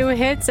going to do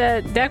hits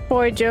at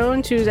Deckboy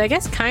Jones, who's, I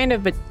guess, kind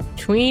of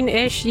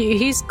between-ish?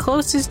 He's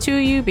closest to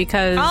you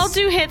because... I'll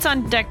do hits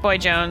on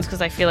Deckboy Jones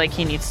because I feel like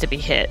he needs to be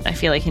hit. I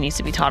feel like he needs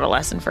to be taught a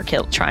lesson for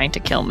trying to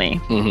kill me.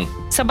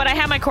 Mm-hmm. So, but I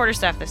have my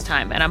quarterstaff this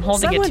time, and I'm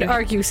holding Some it would two.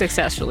 argue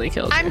successfully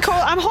killed you.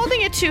 I'm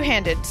holding it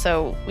two-handed,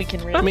 so we can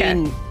really. I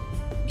mean,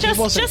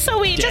 just so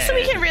we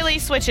can really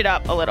switch it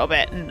up a little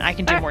bit, and I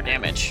can do more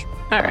damage.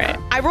 All right.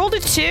 I rolled a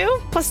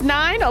 2 plus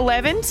 9,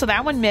 11, so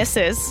that one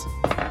misses,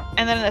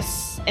 and then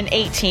an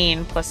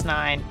 18 plus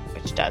 9,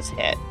 which does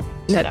hit.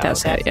 That So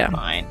does hit, that's yeah.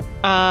 Fine.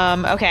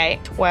 Okay,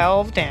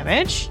 12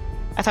 damage.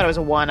 I thought it was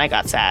a 1. I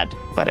got sad,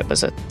 but it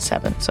was a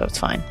 7, so it's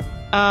fine.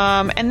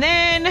 And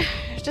then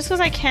just because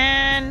I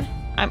can,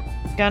 I'm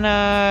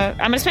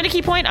gonna spend a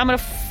key point. I'm gonna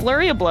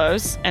flurry of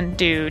blows and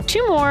do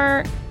 2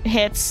 more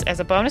hits as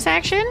a bonus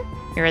action.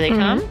 Here they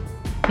come.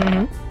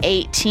 Mm-hmm.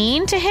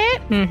 18 to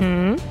hit.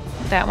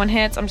 Mm-hmm. That one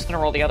hits. I'm just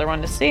gonna roll the other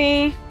one to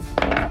see.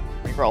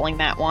 Re-rolling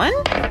that one.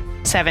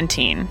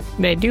 17.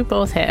 They do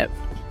both hit.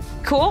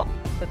 Cool.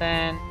 So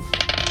then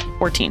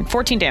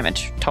 14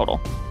 damage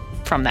total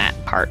from that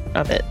part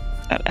of it.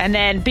 And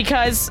then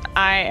because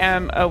I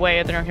am away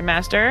at the Drunken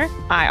Master,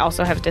 I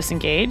also have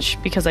disengage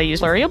because I use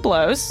Flurry of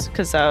Blows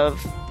because of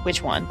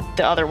which one?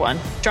 The other one.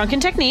 Drunken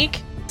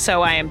Technique.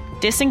 So I am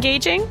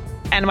disengaging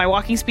and my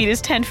walking speed is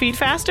 10 feet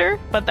faster,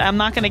 but I'm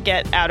not going to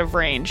get out of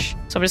range.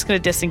 So I'm just going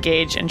to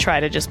disengage and try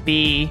to just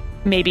be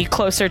maybe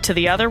closer to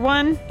the other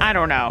one. I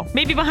don't know.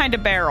 Maybe behind a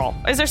barrel.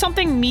 Is there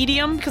something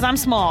medium? Because I'm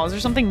small. Is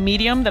there something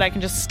medium that I can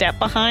just step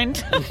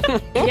behind?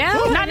 Yeah.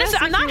 Not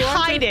necessarily. I'm not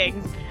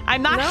hiding.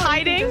 I'm not No, you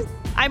hiding. can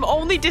I'm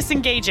only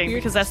disengaging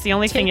because that's the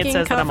only thing it taking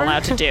says that I'm cover?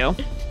 allowed to do.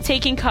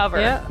 Taking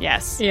cover. Yeah.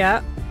 Yes.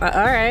 Yeah. All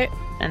right.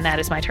 And that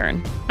is my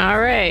turn.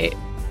 All right.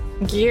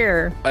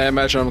 Gear. I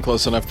imagine I'm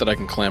close enough that I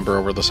can clamber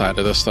over the side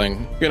of this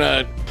thing.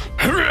 Gonna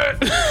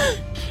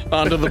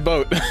onto the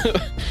boat.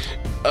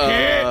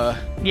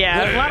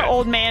 Yeah, a lot of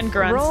old man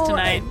grunts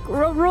tonight.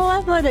 Roll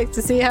athletics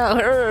to see how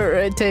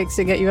it takes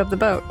to get you up the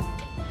boat.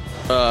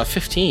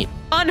 15.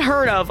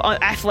 Unheard of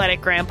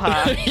athletic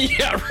grandpa.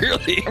 Yeah,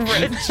 really.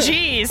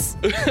 Jeez.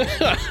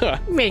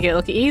 Make it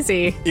look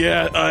easy.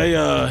 Yeah,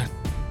 I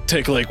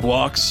take like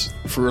walks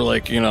for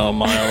like, a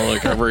mile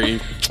like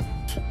every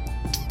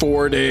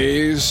 4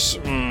 days.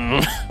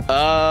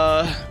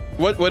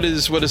 What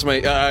is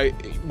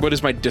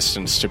my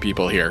distance to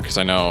people here? Because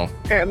I know.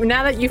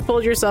 Now that you've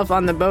pulled yourself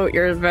on the boat,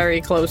 you're very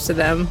close to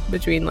them,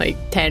 between like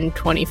 10,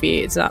 20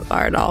 feet. It's not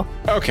far at all.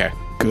 Okay,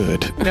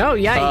 good. No,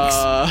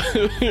 yikes.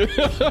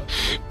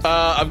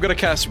 I'm gonna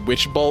cast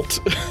Witch Bolt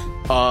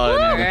all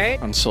right.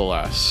 on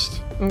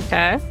Celeste.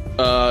 Okay.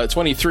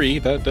 23.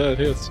 That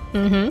hits.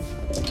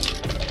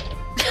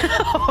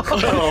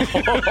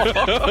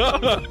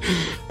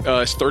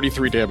 It's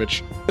 33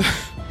 damage.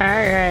 All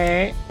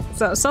right.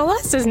 So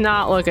Celeste is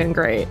not looking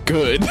great.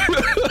 Good.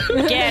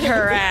 Get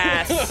her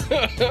ass.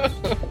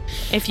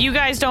 If you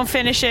guys don't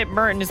finish it,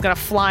 Merton is going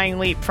to flying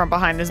leap from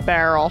behind this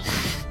barrel.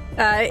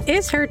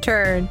 It's her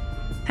turn.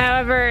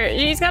 However,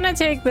 she's gonna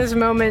take this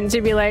moment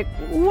to be like,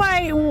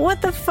 why?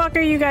 What the fuck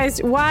are you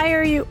guys? Why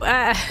are you?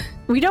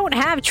 We don't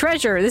have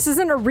treasure. This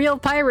isn't a real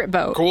pirate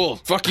boat. Cool.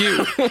 Fuck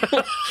you.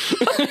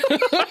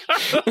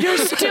 You're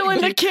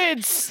stealing the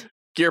kids.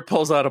 Gear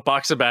pulls out a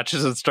box of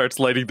matches and starts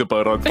lighting the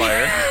boat on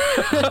fire.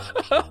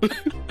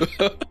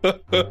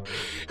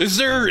 Is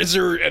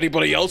there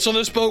anybody else on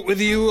this boat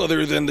with you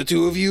other than the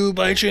two of you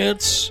by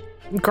chance?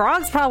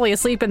 Grog's probably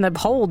asleep in the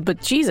hold,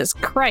 but Jesus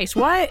Christ,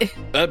 what?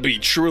 That'd be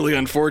truly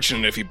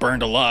unfortunate if he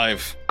burned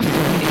alive.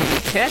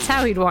 That's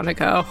how he'd want to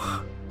go.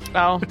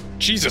 Oh.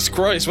 Jesus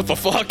Christ, what the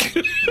fuck?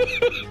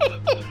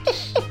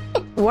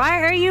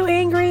 Why are you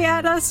angry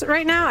at us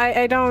right now?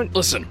 I don't...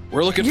 Listen,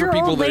 we're looking Your for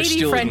people old that are lady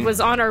stealing... friend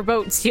was on our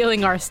boat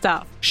stealing our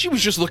stuff. She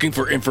was just looking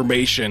for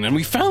information, and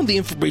we found the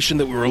information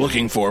that we were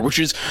looking for, which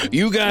is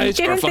you guys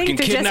You are didn't fucking think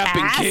to just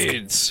kidnapping ask?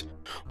 kids.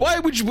 Why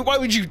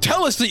would you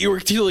tell us that you were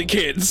stealing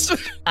kids?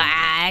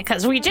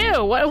 Because we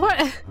do.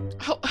 What?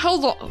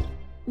 Hold on.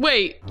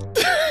 Wait.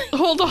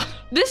 Hold on.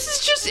 This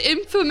is just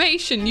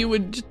information you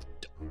would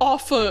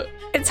offer.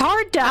 It's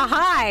hard to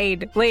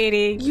hide,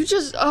 lady. You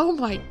just, oh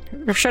my.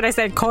 Or should I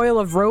say coil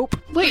of rope?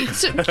 Wait,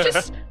 so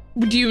just,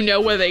 do you know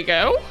where they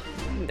go?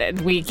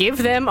 We give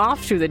them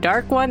off to the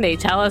Dark One. They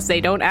tell us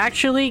they don't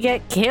actually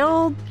get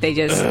killed. They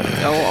just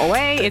go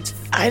away.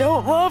 I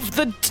don't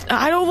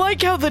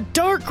like how the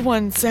Dark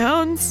One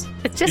sounds.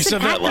 It's You just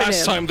said an that acronym.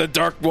 last time the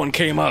Dark One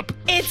came up.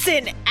 It's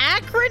an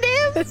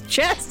acronym? It's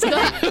just an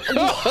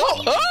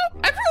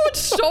Everyone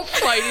stop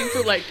fighting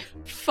for like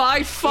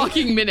 5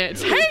 fucking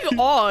minutes. Hang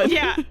on.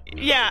 Yeah.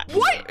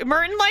 What?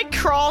 Merton like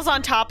crawls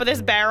on top of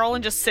this barrel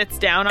and just sits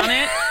down on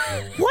it.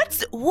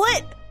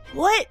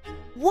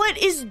 What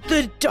is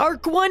the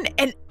Dark One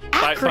an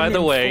acronym By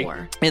the way,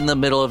 for? in the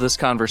middle of this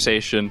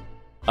conversation,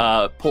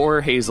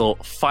 poor Hazel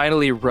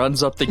finally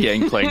runs up the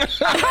gangplank,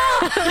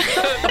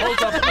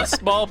 holds up a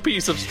small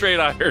piece of straight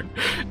iron,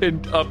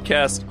 and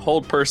upcast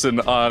hold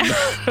person on.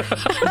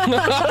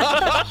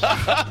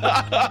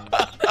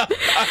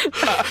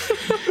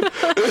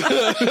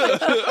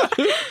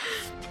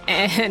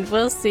 And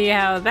we'll see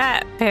how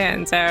that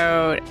pans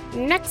out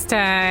next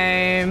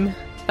time.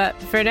 But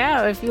for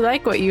now, if you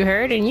like what you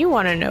heard and you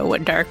want to know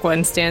what Dark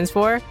One stands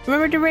for,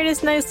 remember to rate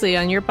us nicely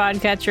on your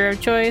podcatcher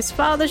of choice.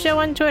 Follow the show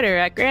on Twitter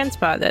at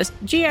Grandspod. That's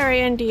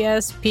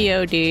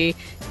GRANDSPOD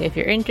if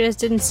you're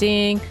interested in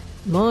seeing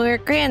more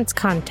Grants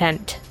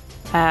content.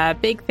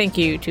 Big thank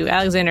you to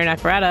Alexander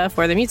Nakarada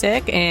for the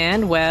music.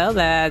 And, well,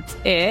 that's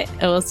it.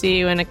 We'll see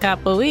you in a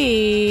couple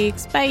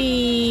weeks.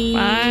 Bye. Bye.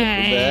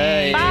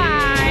 Bye.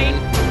 Bye.